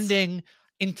that the ending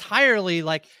entirely,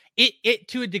 like it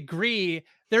to a degree,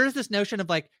 there is this notion of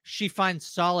like she finds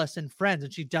solace in Friends,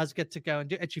 and she does get to go and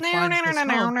do, and she finds this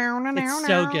home. It's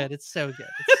so good. It's so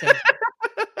good.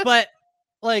 But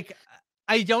like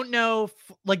I don't know,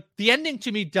 like the ending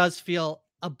to me does feel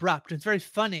abrupt. It's very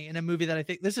funny in a movie that I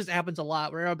think happens a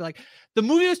lot, where I'll be like, the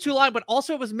movie was too long, but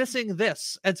also it was missing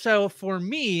this. And so for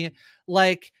me,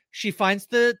 like she finds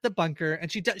the bunker,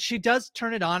 and she does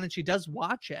turn it on, and she does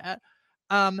watch it.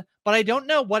 But I don't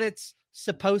know what it's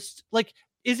supposed, like,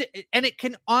 is it, and it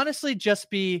can honestly just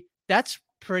be, that's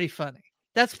pretty funny.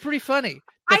 That's pretty funny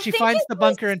that she finds the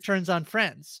bunker and turns on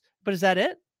Friends. But is that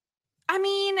it? I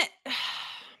mean,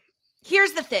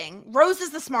 here's the thing. Rose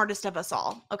is the smartest of us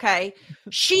all. Okay.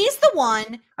 She's the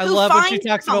one. I love when she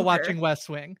talks about watching West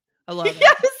Wing. I love it.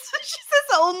 Yes. She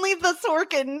says only the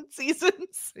Sorkin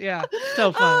seasons. Yeah.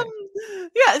 So funny.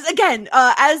 Yes. Again,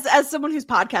 as someone who's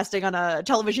podcasting on a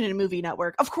television and movie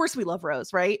network, of course we love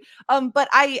Rose, right? But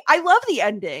I love the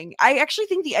ending. I actually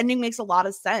think the ending makes a lot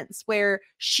of sense, where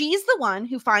she's the one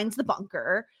who finds the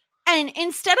bunker. And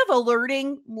instead of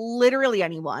alerting literally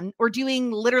anyone or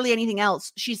doing literally anything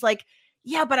else, she's like,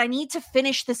 yeah, but I need to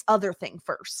finish this other thing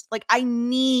first. Like I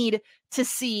need to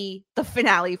see the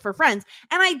finale for Friends.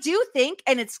 And I do think,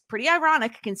 and it's pretty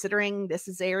ironic considering this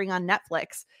is airing on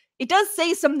Netflix, it does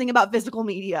say something about physical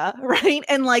media, right?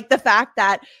 And like the fact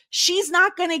that she's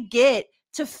not going to get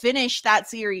to finish that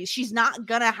series. She's not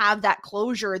going to have that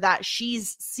closure that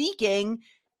she's seeking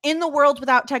in the world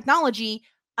without technology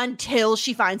until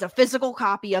she finds a physical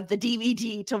copy of the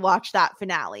DVD to watch that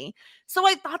finale. So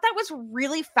I thought that was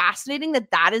really fascinating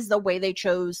that is the way they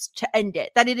chose to end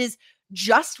it, that it is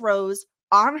just Rose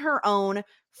on her own,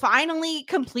 finally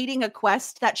completing a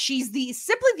quest that she's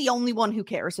simply the only one who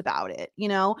cares about it. You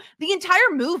know, the entire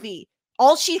movie,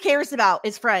 all she cares about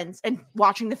is Friends and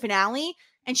watching the finale.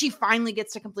 And she finally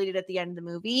gets to complete it at the end of the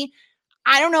movie.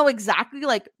 I don't know exactly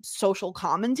like social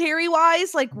commentary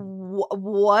wise, like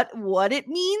what it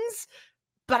means,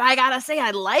 but I gotta say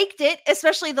I liked it,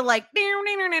 especially the like.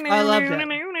 I loved it.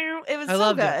 It was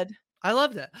so good. I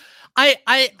loved it.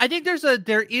 I think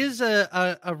there is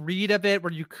a read of it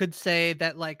where you could say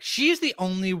that like she's the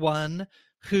only one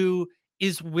who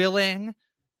is willing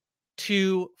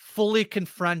to fully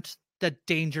confront that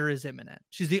danger is imminent.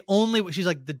 She's the only. She's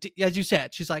like as you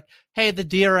said. She's like, hey, the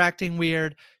deer are acting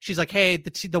weird. She's like, hey,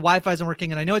 the Wi-Fi isn't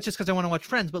working, and I know it's just because I want to watch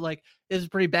Friends, but like it's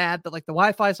pretty bad that like the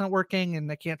Wi-Fi is not working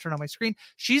and I can't turn on my screen.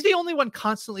 She's the only one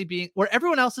constantly being where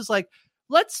everyone else is like,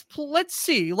 let's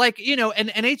see, like, you know, and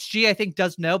HG I think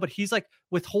does know, but he's like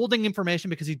withholding information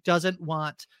because he almost doesn't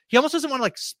want to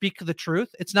like speak the truth.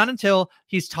 It's not until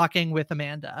he's talking with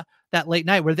Amanda that late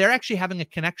night where they're actually having a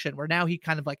connection where now he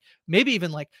kind of like maybe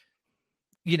even like,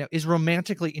 you know, is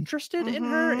romantically interested in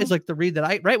her, is like the read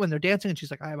that right when they're dancing and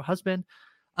she's like, I have a husband,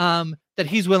 that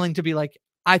he's willing to be like,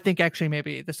 I think actually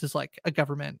maybe this is like a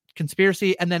government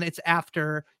conspiracy. And then it's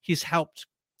after he's helped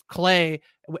Clay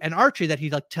and Archie that he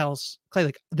like tells Clay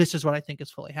like, this is what I think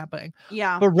is fully happening.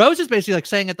 Yeah. But Rose is basically like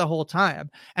saying it the whole time.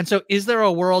 And so is there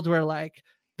a world where like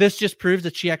this just proves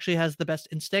that she actually has the best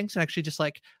instincts and actually just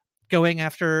like going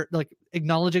after, like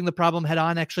acknowledging the problem head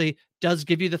on actually does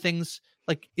give you the things,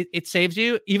 like it saves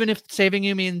you, even if saving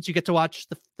you means you get to watch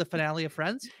the finale of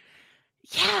Friends?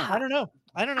 Yeah. I don't know.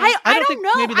 I don't think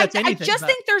know. Maybe that's I just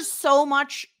think there's so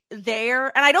much there.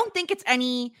 And I don't think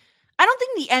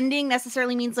the ending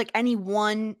necessarily means like any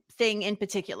one thing in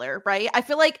particular, right? I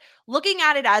feel like looking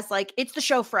at it as like, it's the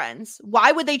show Friends.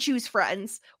 Why would they choose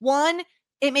Friends? One,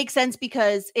 it makes sense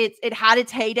because it had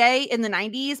its heyday in the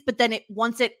 90s, but then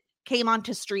once it came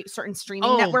onto certain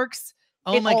streaming networks.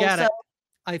 Oh my God.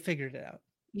 I figured it out.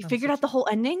 You figured out the whole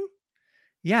ending?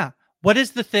 Yeah. What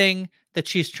is the thing that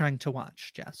she's trying to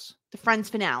watch, Jess? The Friends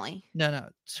finale. No.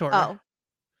 Sort of. Oh.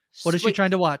 What is she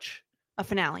trying to watch? A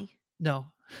finale.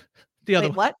 No. The other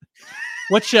one. What?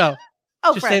 What show?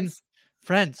 Oh, just Friends.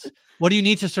 Friends. What do you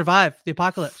need to survive the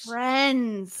apocalypse?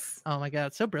 Friends. Oh my God.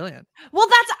 It's so brilliant. Well,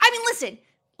 listen,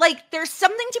 like there's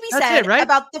something to be said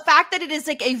about the fact that it is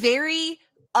like a very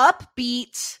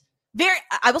upbeat,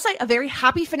 I will say a very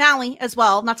happy finale as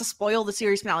well. Not to spoil the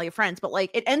series finale of Friends, but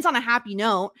like it ends on a happy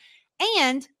note.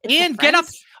 And get up.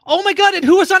 Oh my God. And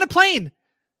who was on a plane?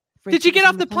 Did she get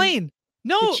off the plane?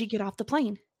 No. Did she get off the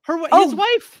plane? His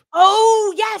wife.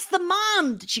 Oh, yes. The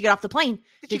mom. Did she get off the plane?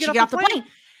 Did she get off the plane?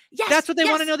 Yes. That's what they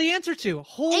want to know the answer to.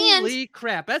 Holy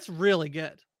crap. That's really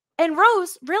good. And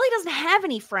Rose really doesn't have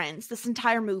any friends this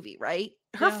entire movie, right?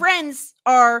 Her friends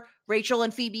are Rachel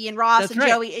and Phoebe and Ross and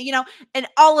Joey, you know, and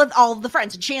all of the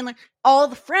friends and Chandler, all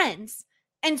the friends.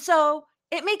 And so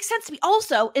it makes sense to me.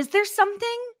 Also, is there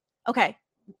something? Okay.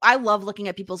 I love looking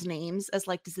at people's names as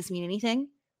like, does this mean anything?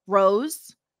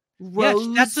 Rose. Rose.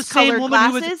 Yeah, that's the same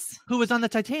woman who was on the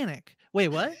Titanic. Wait,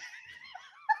 what?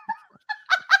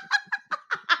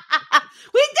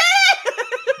 We did it!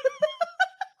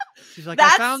 She's like,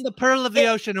 I found the pearl of the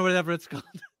ocean or whatever it's called.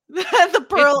 The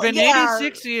pearl. It's been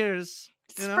 86 years.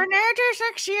 It's been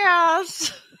 86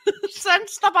 years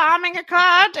since the bombing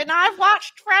occurred, and I've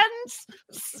watched Friends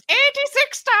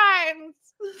 86 times.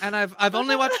 And I've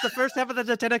only watched the first half of the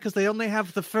Titanic because they only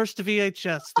have the first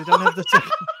VHS. They don't have the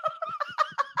second.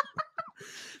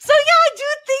 So yeah, I do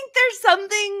think there's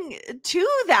something to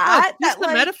that. That's the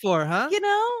metaphor, huh? You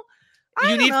know,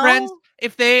 you need friends.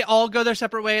 If they all go their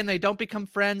separate way and they don't become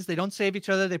friends, they don't save each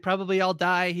other, they probably all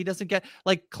die. He doesn't get,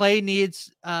 like, Clay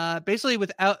needs basically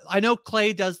without, I know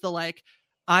Clay does the like,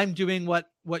 I'm doing what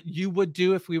you would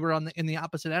do if we were in the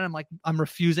opposite end. I'm like, I'm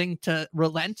refusing to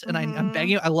relent, and I'm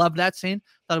begging you. I love that scene.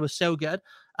 Thought it was so good.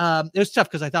 It was tough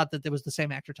because I thought that there was the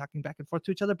same actor talking back and forth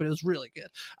to each other, but it was really good.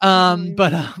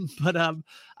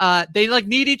 They like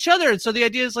need each other, and so the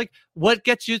idea is like, what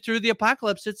gets you through the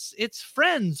apocalypse? It's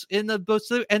friends in the both,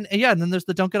 and then there's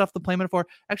the don't get off the plane metaphor.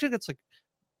 Actually, that's like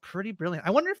pretty brilliant.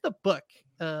 I wonder if the book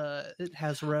it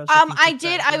has Rose.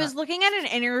 I was looking at an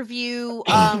interview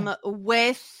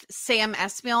with Sam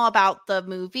Esmail about the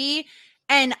movie.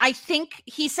 And I think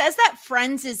he says that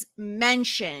Friends is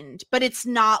mentioned, but it's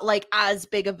not like as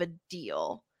big of a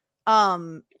deal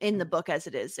in the book as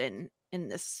it is in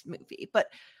this movie. But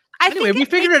anyway, we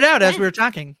figured it out as we were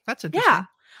talking. That's interesting. Yeah.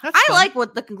 I like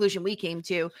what the conclusion we came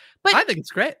to. But I think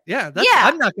it's great. Yeah.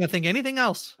 I'm not going to think anything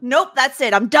else. Nope. That's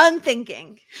it. I'm done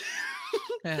thinking.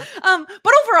 Yeah.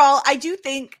 But overall, I do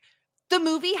think the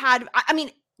movie had, I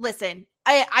mean, listen,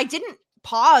 I didn't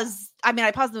pause. I mean,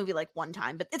 I paused the movie like one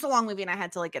time, but it's a long movie and I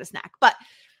had to like get a snack. But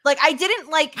Like, I didn't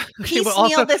like piecemeal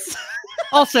also, this.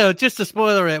 Also, just to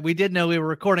spoiler it, we did know we were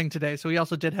recording today, so we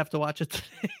also did have to watch it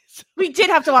today. So. We did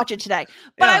have to watch it today,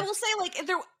 but Yeah. I will say, like,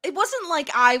 it wasn't like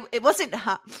it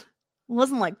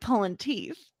wasn't like pulling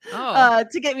teeth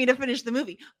to get me to finish the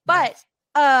movie. But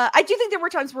I do think there were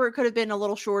times where it could have been a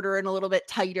little shorter and a little bit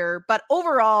tighter. But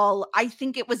overall, I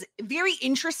think it was very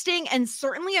interesting and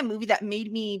certainly a movie that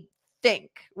made me think,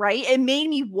 right? It made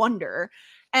me wonder.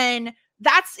 And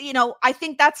that's, I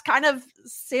think that's kind of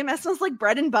Sam Esmail's like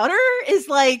bread and butter is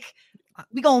like,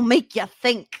 we gonna make you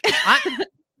think.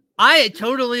 I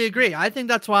totally agree. I think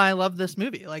that's why I love this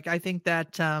movie. Like, I think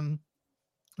that,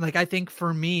 I think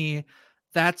for me,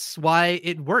 that's why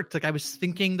it worked. Like, I was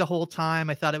thinking the whole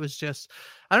time. I thought it was just,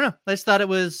 I don't know. I just thought it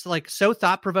was like so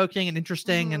thought provoking and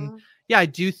interesting. And yeah, I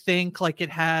do think like it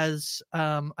has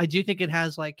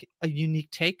like a unique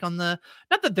take on not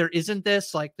that there isn't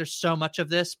this, like there's so much of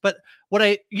this, but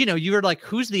what you were like,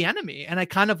 who's the enemy? And I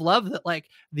kind of love that, like,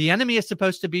 the enemy is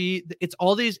supposed to be, it's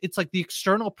like the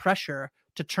external pressure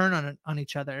to turn on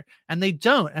each other, and they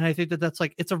don't. And I think that's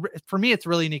like, for me, it's a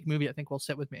really unique movie. I think will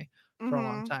sit with me for a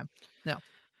long time. No.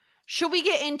 Should we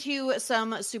get into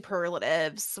some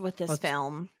superlatives with this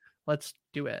film? Let's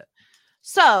do it.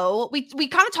 So we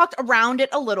kind of talked around it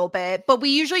a little bit, but we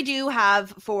usually do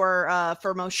have for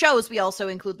most shows, we also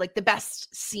include like the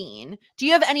best scene. Do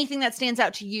you have anything that stands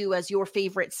out to you as your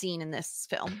favorite scene in this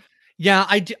film? Yeah,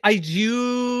 I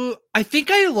do. I think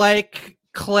I like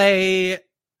Clay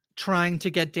trying to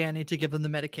get Danny to give them the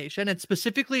medication, and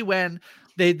specifically when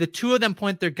the two of them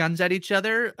point their guns at each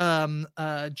other,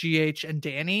 GH and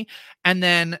Danny, and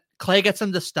then Clay gets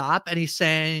them to stop, and he's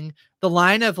saying the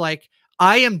line of like,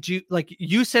 I am like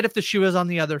you said, if the shoe is on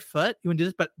the other foot, you would do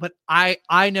this, but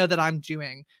I know that I'm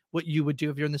doing what you would do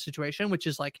if you're in this situation, which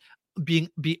is like be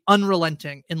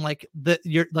unrelenting in like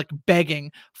you're like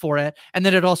begging for it. And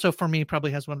then it also, for me,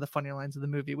 probably has one of the funnier lines of the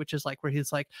movie, which is like where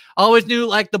he's like, I always knew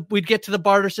like we'd get to the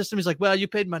barter system. He's like, well, you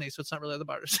paid money, so it's not really the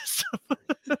barter system.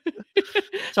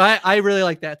 So I really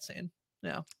like that scene.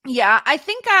 Yeah, I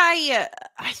think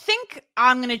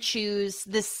I'm going to choose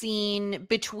the scene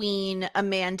between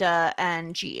Amanda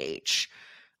and GH.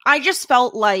 I just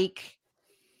felt like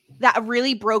that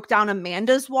really broke down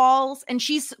Amanda's walls, and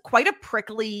she's quite a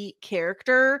prickly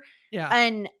character. Yeah.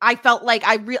 And I felt like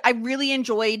I really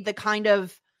enjoyed the kind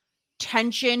of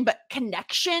tension but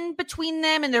connection between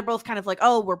them, and they're both kind of like,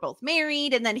 oh, we're both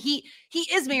married, and then he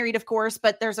is married, of course,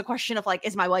 but there's a question of like,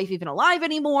 is my wife even alive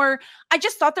anymore? I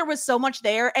just thought there was so much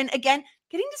there. And again,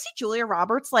 getting to see Julia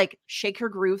Roberts like shake her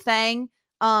groove thing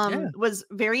was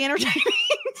very entertaining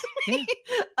to me.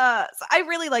 So I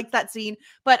really liked that scene,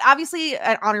 but obviously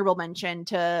an honorable mention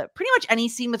to pretty much any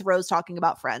scene with Rose talking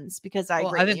about Friends, because I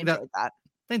enjoyed that. I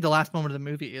think the last moment of the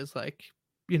movie is like,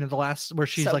 the last where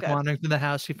she's so like wandering through the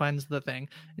house, she finds the thing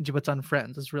and she puts on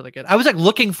Friends. It's really good. I was like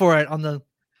looking for it on the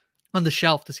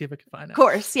shelf to see if I could find it. Of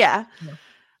course, yeah.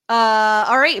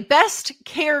 All right, best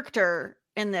character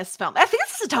in this film. I think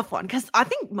this is a tough one because I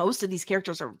think most of these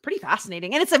characters are pretty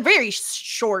fascinating, and it's a very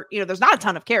short. There's not a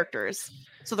ton of characters,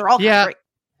 so they're all kind of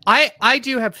great. I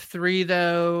do have three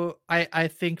though. I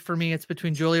think for me it's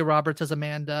between Julia Roberts as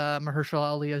Amanda, Mahershala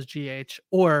Ali as GH,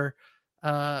 or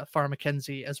Farrah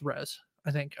McKenzie as Rose. I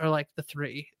think are like the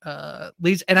three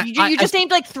leads. And you just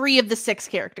named like 3 of the 6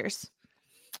 characters.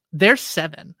 There's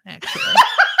 7 actually.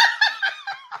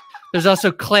 There's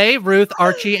also Clay, Ruth,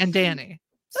 Archie, and Danny.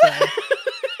 So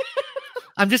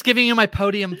I'm just giving you my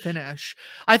podium finish.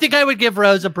 I think I would give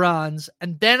Rose a bronze,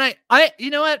 and then I you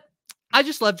know what? I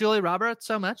just love Julia Roberts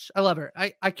so much. I love her.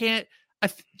 I can't.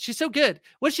 She's so good.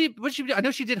 What she do? I know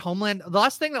she did Homeland. The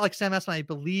last thing that like Sam Esmail, I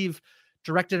believe,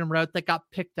 directed and wrote that got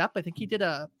picked up. I think he did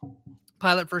a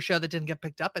pilot for a show that didn't get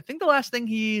picked up. I think the last thing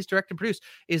he's directed and produced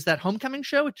is that Homecoming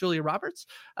show with Julia Roberts.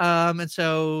 And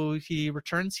so he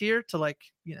returns here to like,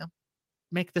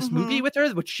 make this movie with her,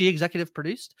 which she executive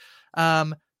produced.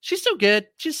 She's so good.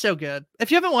 She's so good. If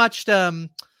you haven't watched,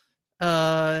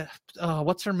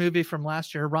 what's her movie from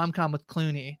last year? Her rom-com with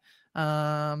Clooney.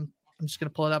 I'm just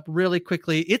going to pull it up really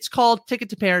quickly. It's called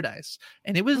Ticket to Paradise.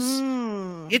 And it was,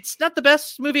 it's not the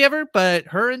best movie ever, but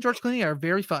her and George Clooney are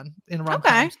very fun in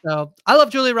rom-com. Okay. So I love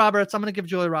Julia Roberts. I'm going to give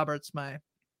Julia Roberts my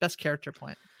best character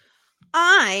point.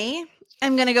 I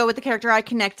am going to go with the character I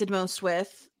connected most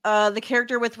with. The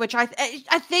character with which I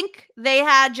think they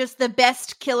had just the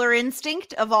best killer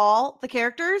instinct of all the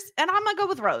characters. And I'm going to go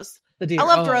with Rose. I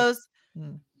loved Rose.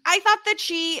 I thought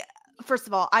that first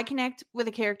of all, I connect with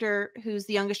a character who's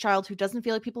the youngest child who doesn't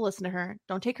feel like people listen to her,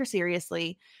 don't take her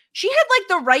seriously. She had like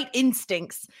the right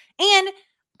instincts. And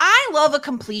I love a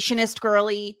completionist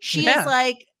girly. She is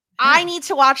like, I need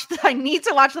to watch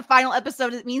the final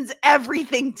episode. It means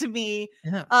everything to me.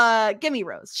 Yeah. Give me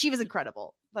Rose. She was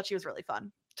incredible. Thought she was really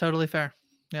fun. Totally fair.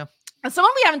 Yeah.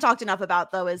 Someone we haven't talked enough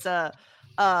about though is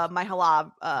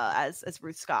Myha'la as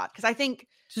Ruth Scott, because I think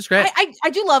she's great. I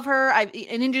do love her. I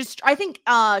think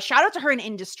shout out to her in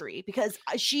Industry, because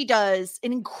she does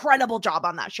an incredible job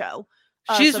on that show.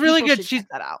 She's really good. Check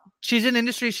that out. She's in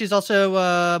Industry. She's also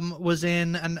was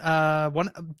in an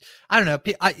one. I don't know.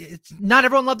 It's not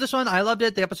everyone loved this one. I loved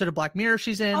it. The episode of Black Mirror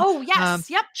she's in. Oh yes,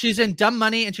 yep. She's in Dumb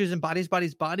Money, and she was in Bodies,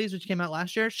 Bodies, Bodies, which came out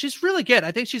last year. She's really good.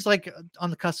 I think she's like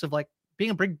on the cusp of like being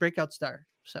a big breakout star.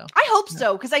 So I hope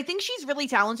so, because I think she's really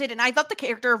talented, and I thought the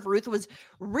character of Ruth was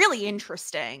really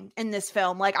interesting in this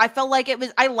film. Like I felt like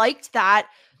I liked that.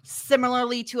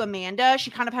 Similarly to Amanda, she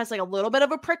kind of has like a little bit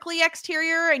of a prickly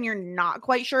exterior, and you're not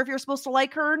quite sure if you're supposed to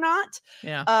like her or not.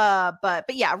 Yeah. But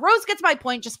yeah, Rose gets my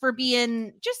point just for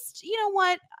being just, you know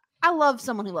what? I love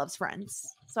someone who loves Friends.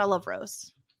 So I love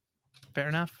Rose. Fair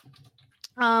enough.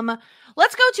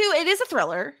 Let's go to, it is a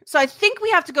thriller. So I think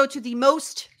we have to go to the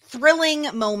most thrilling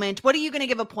moment. What are you going to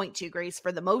give a point to, Grace,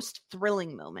 for the most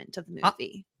thrilling moment of the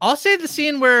movie? I'll say the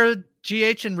scene where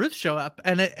GH and Ruth show up,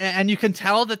 and you can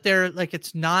tell that they're like,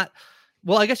 it's not,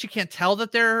 well, I guess you can't tell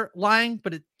that they're lying,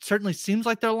 but it certainly seems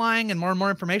like they're lying, and more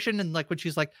information. And like when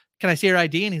she's like, can I see your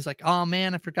ID? And he's like, oh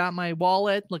man, I forgot my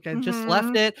wallet. Like I just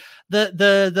left it.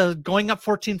 The going up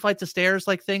 14 flights of stairs,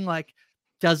 like thing, like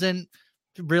doesn't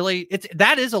really,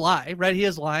 that is a lie, right? He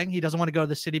is lying. He doesn't want to go to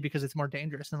the city because it's more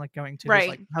dangerous than like going to his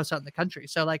like house out in the country.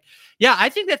 So like, yeah, I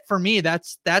think that for me,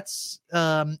 that's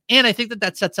and I think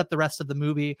that sets up the rest of the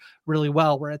movie really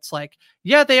well, where it's like,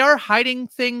 yeah, they are hiding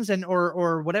things and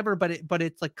or whatever, but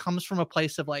it's like comes from a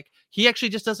place of like, he actually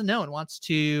just doesn't know and wants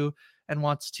to,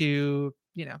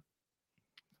 you know,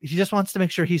 he just wants to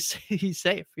make sure he's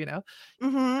safe, you know?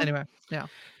 Anyway. Yeah.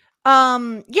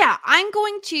 Yeah, I'm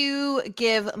going to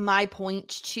give my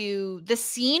point to the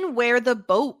scene where the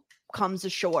boat comes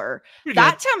ashore.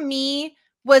 That to me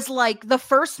was like the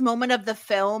first moment of the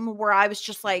film where I was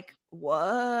just like,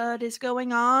 what is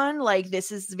going on? Like,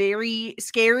 this is very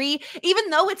scary, even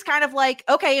though it's kind of like,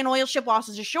 okay, an oil ship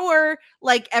washes ashore,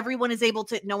 like everyone is able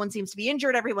to, no one seems to be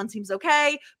injured, everyone seems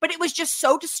okay, but it was just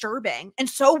so disturbing and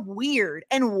so weird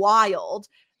and wild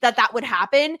that would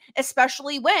happen,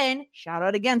 especially when, shout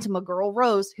out again to my girl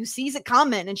Rose, who sees it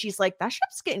coming and she's like, that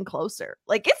ship's getting closer.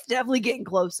 Like, it's definitely getting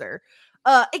closer.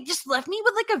 It just left me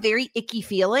with like a very icky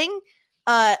feeling,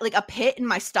 like a pit in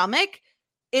my stomach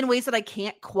in ways that I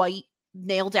can't quite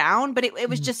nail down, but it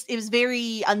was just, it was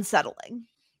very unsettling.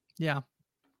 Yeah.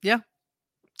 Yeah.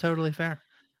 Totally fair.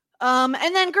 And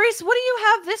then Grace, what do you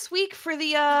have this week for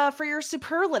the, for your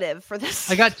superlative for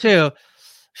this? I got two.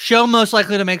 Show most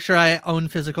likely to make sure I own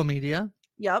physical media.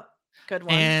 Yep. Good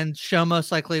one. And show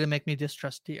most likely to make me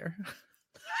distrust deer.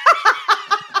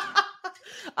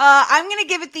 I'm going to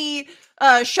give it the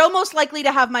show most likely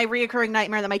to have my reoccurring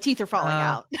nightmare that my teeth are falling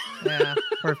out. Yeah,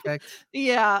 perfect.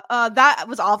 Yeah, that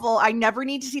was awful. I never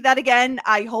need to see that again.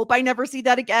 I hope I never see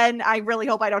that again. I really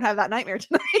hope I don't have that nightmare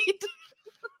tonight.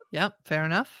 Yep, fair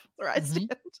enough. Where I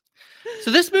stand.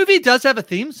 So this movie does have a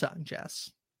theme song,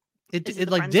 Jess. It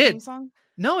like did. Theme song?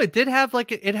 No, it did have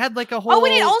like it had like a whole. Oh,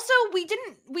 and it also we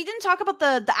didn't talk about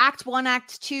the Act 1,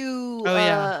 Act 2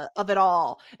 of it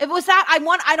all. It was that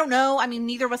I don't know. I mean,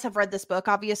 neither of us have read this book,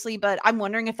 obviously, but I'm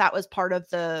wondering if that was part of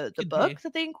the book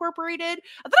that they incorporated.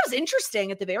 I thought it was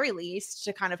interesting at the very least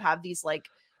to kind of have these like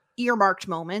earmarked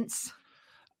moments.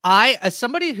 As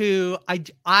somebody who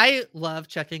I love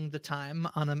checking the time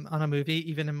on a movie,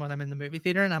 even when I'm in the movie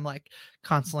theater, and I'm like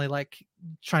constantly like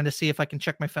trying to see if I can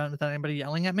check my phone without anybody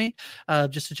yelling at me,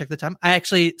 just to check the time. I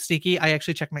actually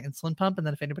check my insulin pump, and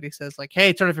then if anybody says like,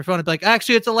 "Hey, turn off your phone," I'd be like,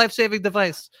 "Actually, it's a life-saving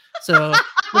device." So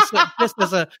this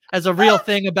as a real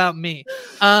thing about me.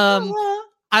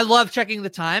 I love checking the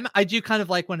time. I do kind of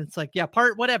like when it's like, yeah,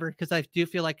 part whatever, because I do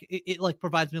feel like it like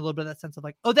provides me a little bit of that sense of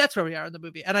like, oh, that's where we are in the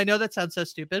movie. And I know that sounds so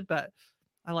stupid, but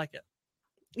I like it.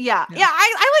 Yeah. I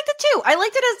liked it too. I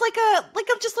liked it as like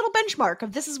a just little benchmark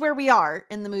of this is where we are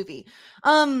in the movie.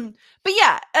 But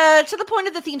yeah, to the point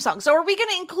of the theme song. So are we going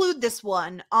to include this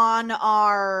one on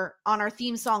our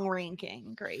theme song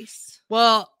ranking, Grace?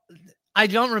 Well, I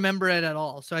don't remember it at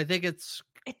all. So I think it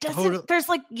doesn't, there's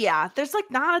like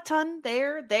not a ton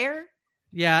there.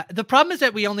 Yeah. The problem is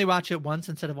that we only watch it once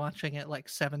instead of watching it like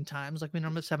 7 times, like we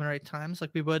normally 7 or 8 times, like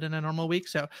we would in a normal week.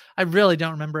 So I really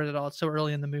don't remember it at all. It's so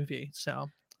early in the movie. So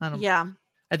I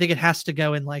think it has to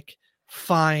go in like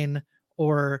fine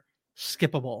or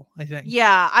skippable, I think.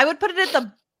 Yeah. I would put it at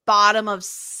the bottom of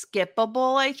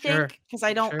skippable, I think, because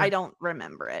I don't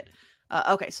remember it.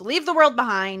 Okay, so Leave the World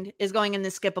Behind is going in the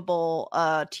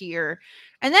skippable tier.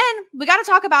 And then we got to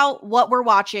talk about what we're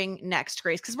watching next,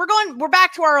 Grace, because we're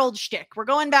back to our old shtick. We're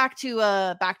going back to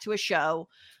a show.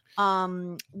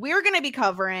 We're going to be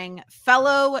covering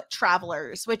Fellow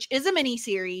Travelers, which is a mini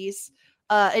series.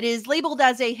 It is labeled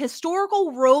as a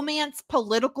historical romance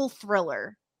political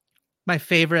thriller. My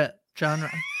favorite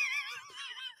genre.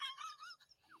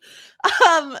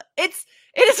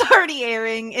 It is already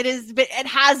airing. It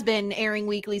has been airing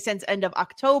weekly since end of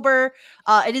October.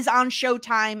 It is on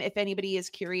Showtime if anybody is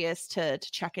curious to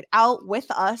check it out with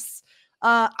us.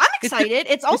 I'm excited.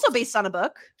 It's also based on a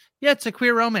book. Yeah, it's a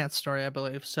queer romance story, I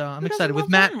believe. So I'm excited with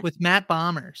Matt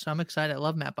Bomer. So I'm excited. I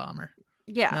love Matt Bomer.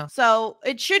 Yeah. So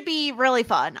it should be really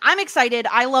fun. I'm excited.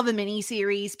 I love a mini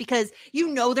series because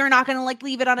they're not going to like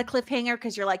leave it on a cliffhanger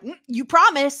because you're like, you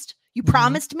promised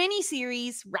mini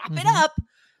series, wrap it up.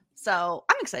 So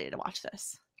I'm excited to watch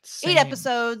this. Same. 8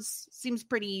 episodes seems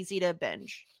pretty easy to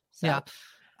binge. So. Yeah.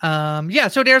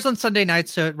 So it airs on Sunday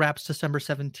nights, so it wraps December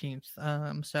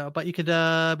 17th. But you could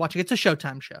watch it. It's a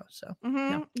Showtime show. So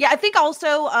yeah, I think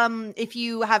also if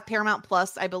you have Paramount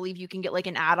Plus, I believe you can get like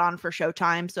an add-on for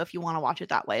Showtime. So if you want to watch it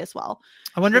that way as well.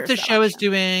 I wonder if the show is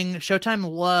doing. Showtime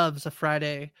loves a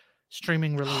Friday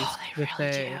streaming release. They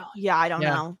really do. Yeah, I don't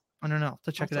know. I don't know.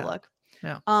 To check it out. Look.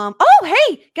 Yeah. Oh,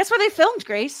 hey, guess where they filmed,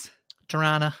 Grace?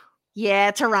 Toronto. Yeah,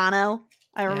 Toronto.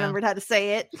 I remembered how to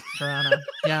say it. Toronto.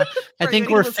 Yeah. I think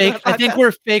we're fake. I think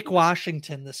we're fake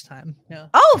Washington this time. Yeah.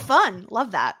 Oh, fun. Love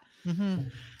that.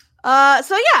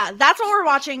 So yeah, that's what we're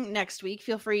watching next week.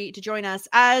 Feel free to join us.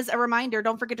 As a reminder,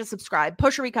 don't forget to subscribe.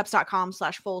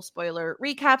 PushRecaps.com/full spoiler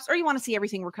recaps, or you want to see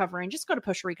everything we're covering, just go to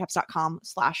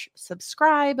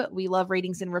PushRecaps.com/subscribe. We love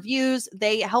ratings and reviews.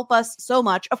 They help us so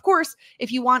much. Of course,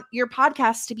 if you want your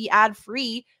podcast to be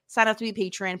ad-free, sign up to be a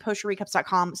patron.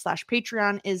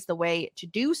 PushRecaps.com/Patreon is the way to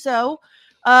do so.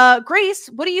 Grace,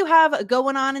 what do you have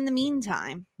going on in the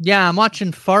meantime? Yeah, I'm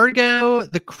watching Fargo,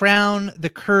 The Crown,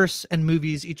 The Curse, and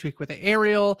movies each week with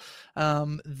Ariel.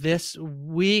 This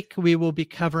week we will be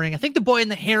covering, I think, The Boy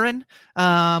and the Heron,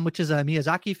 which is a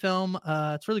Miyazaki film.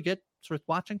 It's really good. It's worth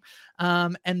watching.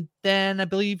 And then I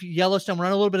believe Yellowstone. We're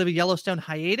on a little bit of a Yellowstone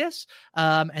hiatus.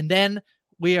 And then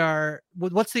we are,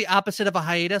 what's the opposite of a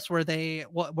hiatus where we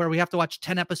have to watch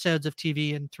 10 episodes of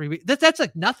TV in 3 weeks? That's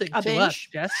like nothing to binge. Us,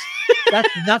 Jess. That's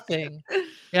nothing.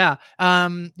 Yeah.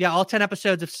 All 10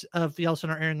 episodes of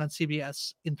Yellowstone are airing on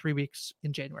CBS in 3 weeks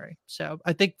in January. So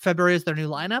I think February is their new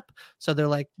lineup. So they're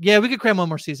like, yeah, we could cram one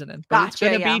more season in, but it's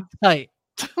going to be tight.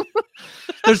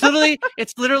 It's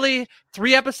literally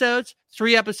 3 episodes,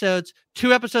 2 episodes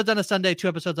on a Sunday, 2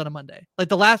 episodes on a Monday.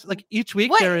 Like each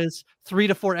week there is 3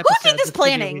 to 4 episodes. Who did this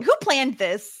planning? Who planned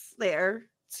this there?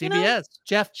 CBS.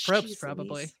 Jeff Probst,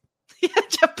 probably. Yeah,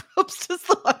 Jeff Probst is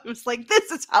the one who's like,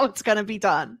 this is how it's gonna be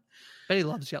done. But he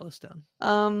loves Yellowstone.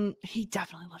 He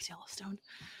definitely loves Yellowstone.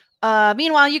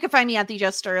 Meanwhile, you can find me at the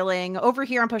Jess Sterling over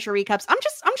here on Pusher Recaps. I'm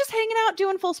just hanging out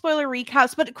doing full spoiler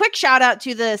recaps, but a quick shout out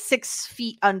to the 6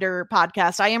 Feet Under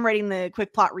podcast. I am writing the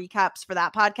quick plot recaps for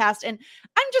that podcast, and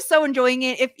I'm just so enjoying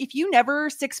it. If you never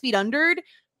 6 Feet Under'd,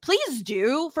 please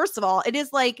do. First of all, it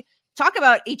is like, talk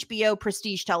about HBO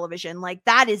prestige television. Like,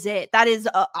 that is it. That is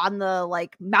on the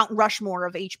like Mount Rushmore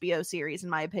of HBO series, in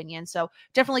my opinion. So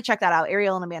definitely check that out.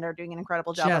 Ariel and Amanda are doing an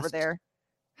incredible job over there.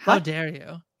 How dare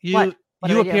you? What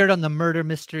you appeared on the Murder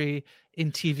Mystery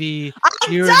in TV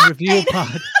year in review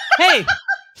pod. Hey,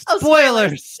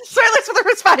 spoilers! Spoilers for the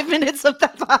first 5 minutes of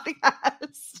that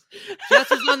podcast. Jess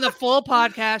was on the full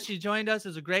podcast. She joined us. It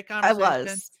was a great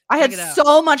conversation. I had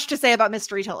so much to say about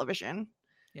mystery television.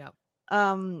 Yeah.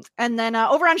 And then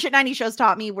over on Shit 90 Shows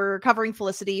Taught Me, we're covering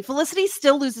Felicity. Felicity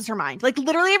still loses her mind. Like,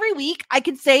 literally every week, I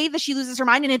could say that she loses her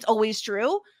mind, and it's always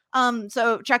true.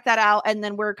 So check that out. And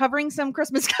then we're covering some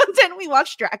Christmas content. We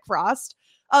watched Jack Frost.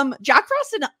 Jack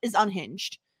Frost is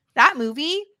unhinged. That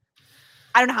movie,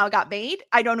 I don't know how it got made.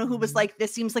 I don't know who was like,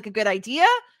 this seems like a good idea.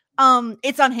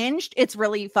 It's unhinged. It's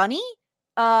really funny.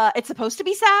 It's supposed to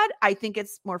be sad. I think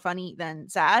it's more funny than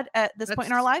sad at this point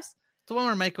in our lives. The one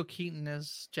where Michael Keaton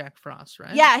is Jack Frost,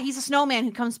 right? Yeah, he's a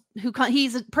snowman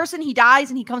he's a person, he dies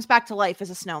and he comes back to life as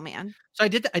a snowman. So I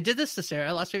did this to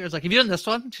Sarah last week. I was like, have you done this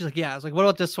one? She's like, yeah. I was like, what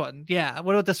about this one? Yeah,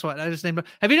 what about this one? I just named it.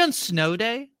 Have you done Snow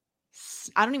Day?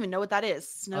 I don't even know what that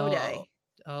is. Snow Day.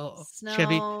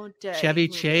 Snow Day. Chevy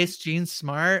Chase, Gene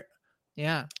Smart.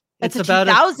 Yeah. It's about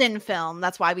a 2000 film.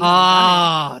 That's why we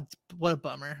what a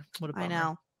bummer. I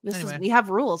know. We have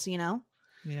rules, you know?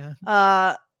 Yeah.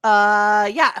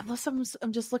 Yeah, unless I'm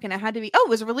just looking. It had to be. Oh, it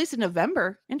was released in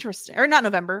November. Interesting. Or not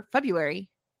November, February.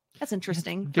 That's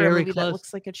interesting. Very for a movie close. that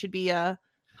looks like it should be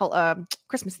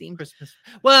Christmas themed. Christmas.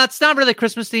 Well, it's not really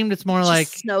Christmas themed. It's more like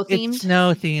snow themed.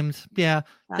 Snow themed. Yeah.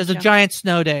 Gotcha. There's a giant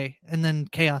snow day, and then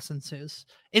chaos ensues.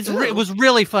 It was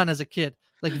really fun as a kid.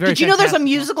 Like, very. Did you know there's a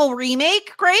musical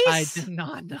remake, Grace? I did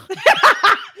not know.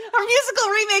 A musical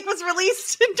remake was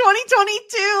released in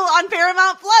 2022 on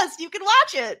Paramount Plus. You can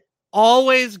watch it.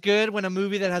 Always good when a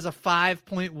movie that has a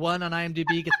 5.1 on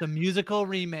IMDb gets a musical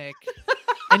remake.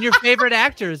 And your favorite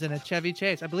actor is in it, Chevy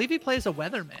Chase. I believe he plays a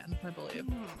weatherman,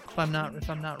 if I'm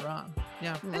not wrong.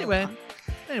 Yeah. Anyway.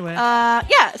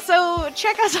 Yeah, so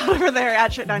check us out over there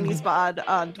at Shit90spod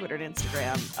on Twitter and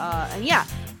Instagram. And yeah,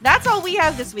 that's all we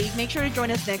have this week. Make sure to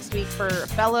join us next week for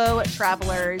Fellow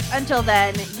Travelers. Until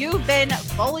then, you've been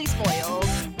fully spoiled.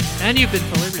 And you've been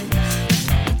fully reviewed.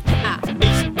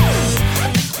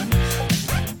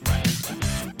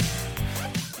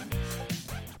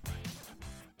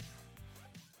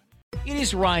 It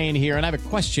is Ryan here, and I have a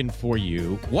question for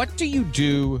you. What do you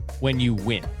do when you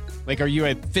win? Like, are you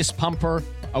a fist pumper,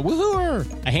 a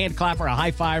woohooer, a hand clapper, a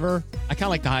high fiver? I kind of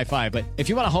like the high five, but if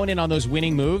you want to hone in on those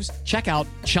winning moves, check out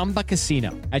Chumba Casino.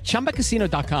 At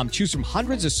ChumbaCasino.com, choose from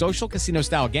hundreds of social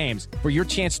casino-style games for your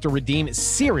chance to redeem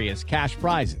serious cash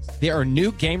prizes. There are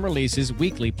new game releases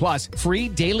weekly, plus free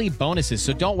daily bonuses.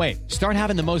 So don't wait. Start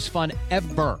having the most fun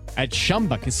ever at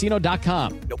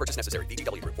ChumbaCasino.com. No purchase necessary.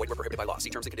 VGW Group. Void where prohibited by law. See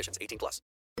terms and conditions. 18+.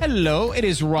 Hello, it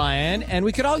is Ryan, and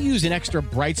we could all use an extra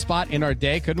bright spot in our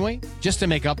day, couldn't we? Just to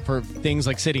make up for things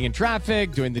like sitting in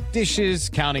traffic, doing the dishes,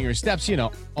 counting your steps, you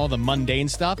know, all the mundane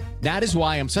stuff. That is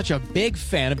why I'm such a big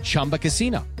fan of Chumba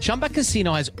Casino. Chumba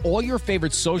Casino has all your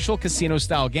favorite social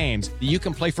casino-style games that you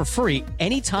can play for free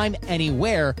anytime,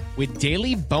 anywhere with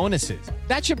daily bonuses.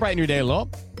 That should brighten your day a little.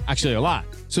 Actually, a lot.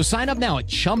 So sign up now at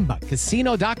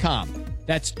ChumbaCasino.com.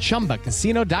 That's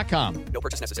ChumbaCasino.com. No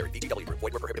purchase necessary. VGW Group.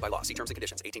 Void where prohibited by law. See terms and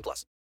conditions. 18+.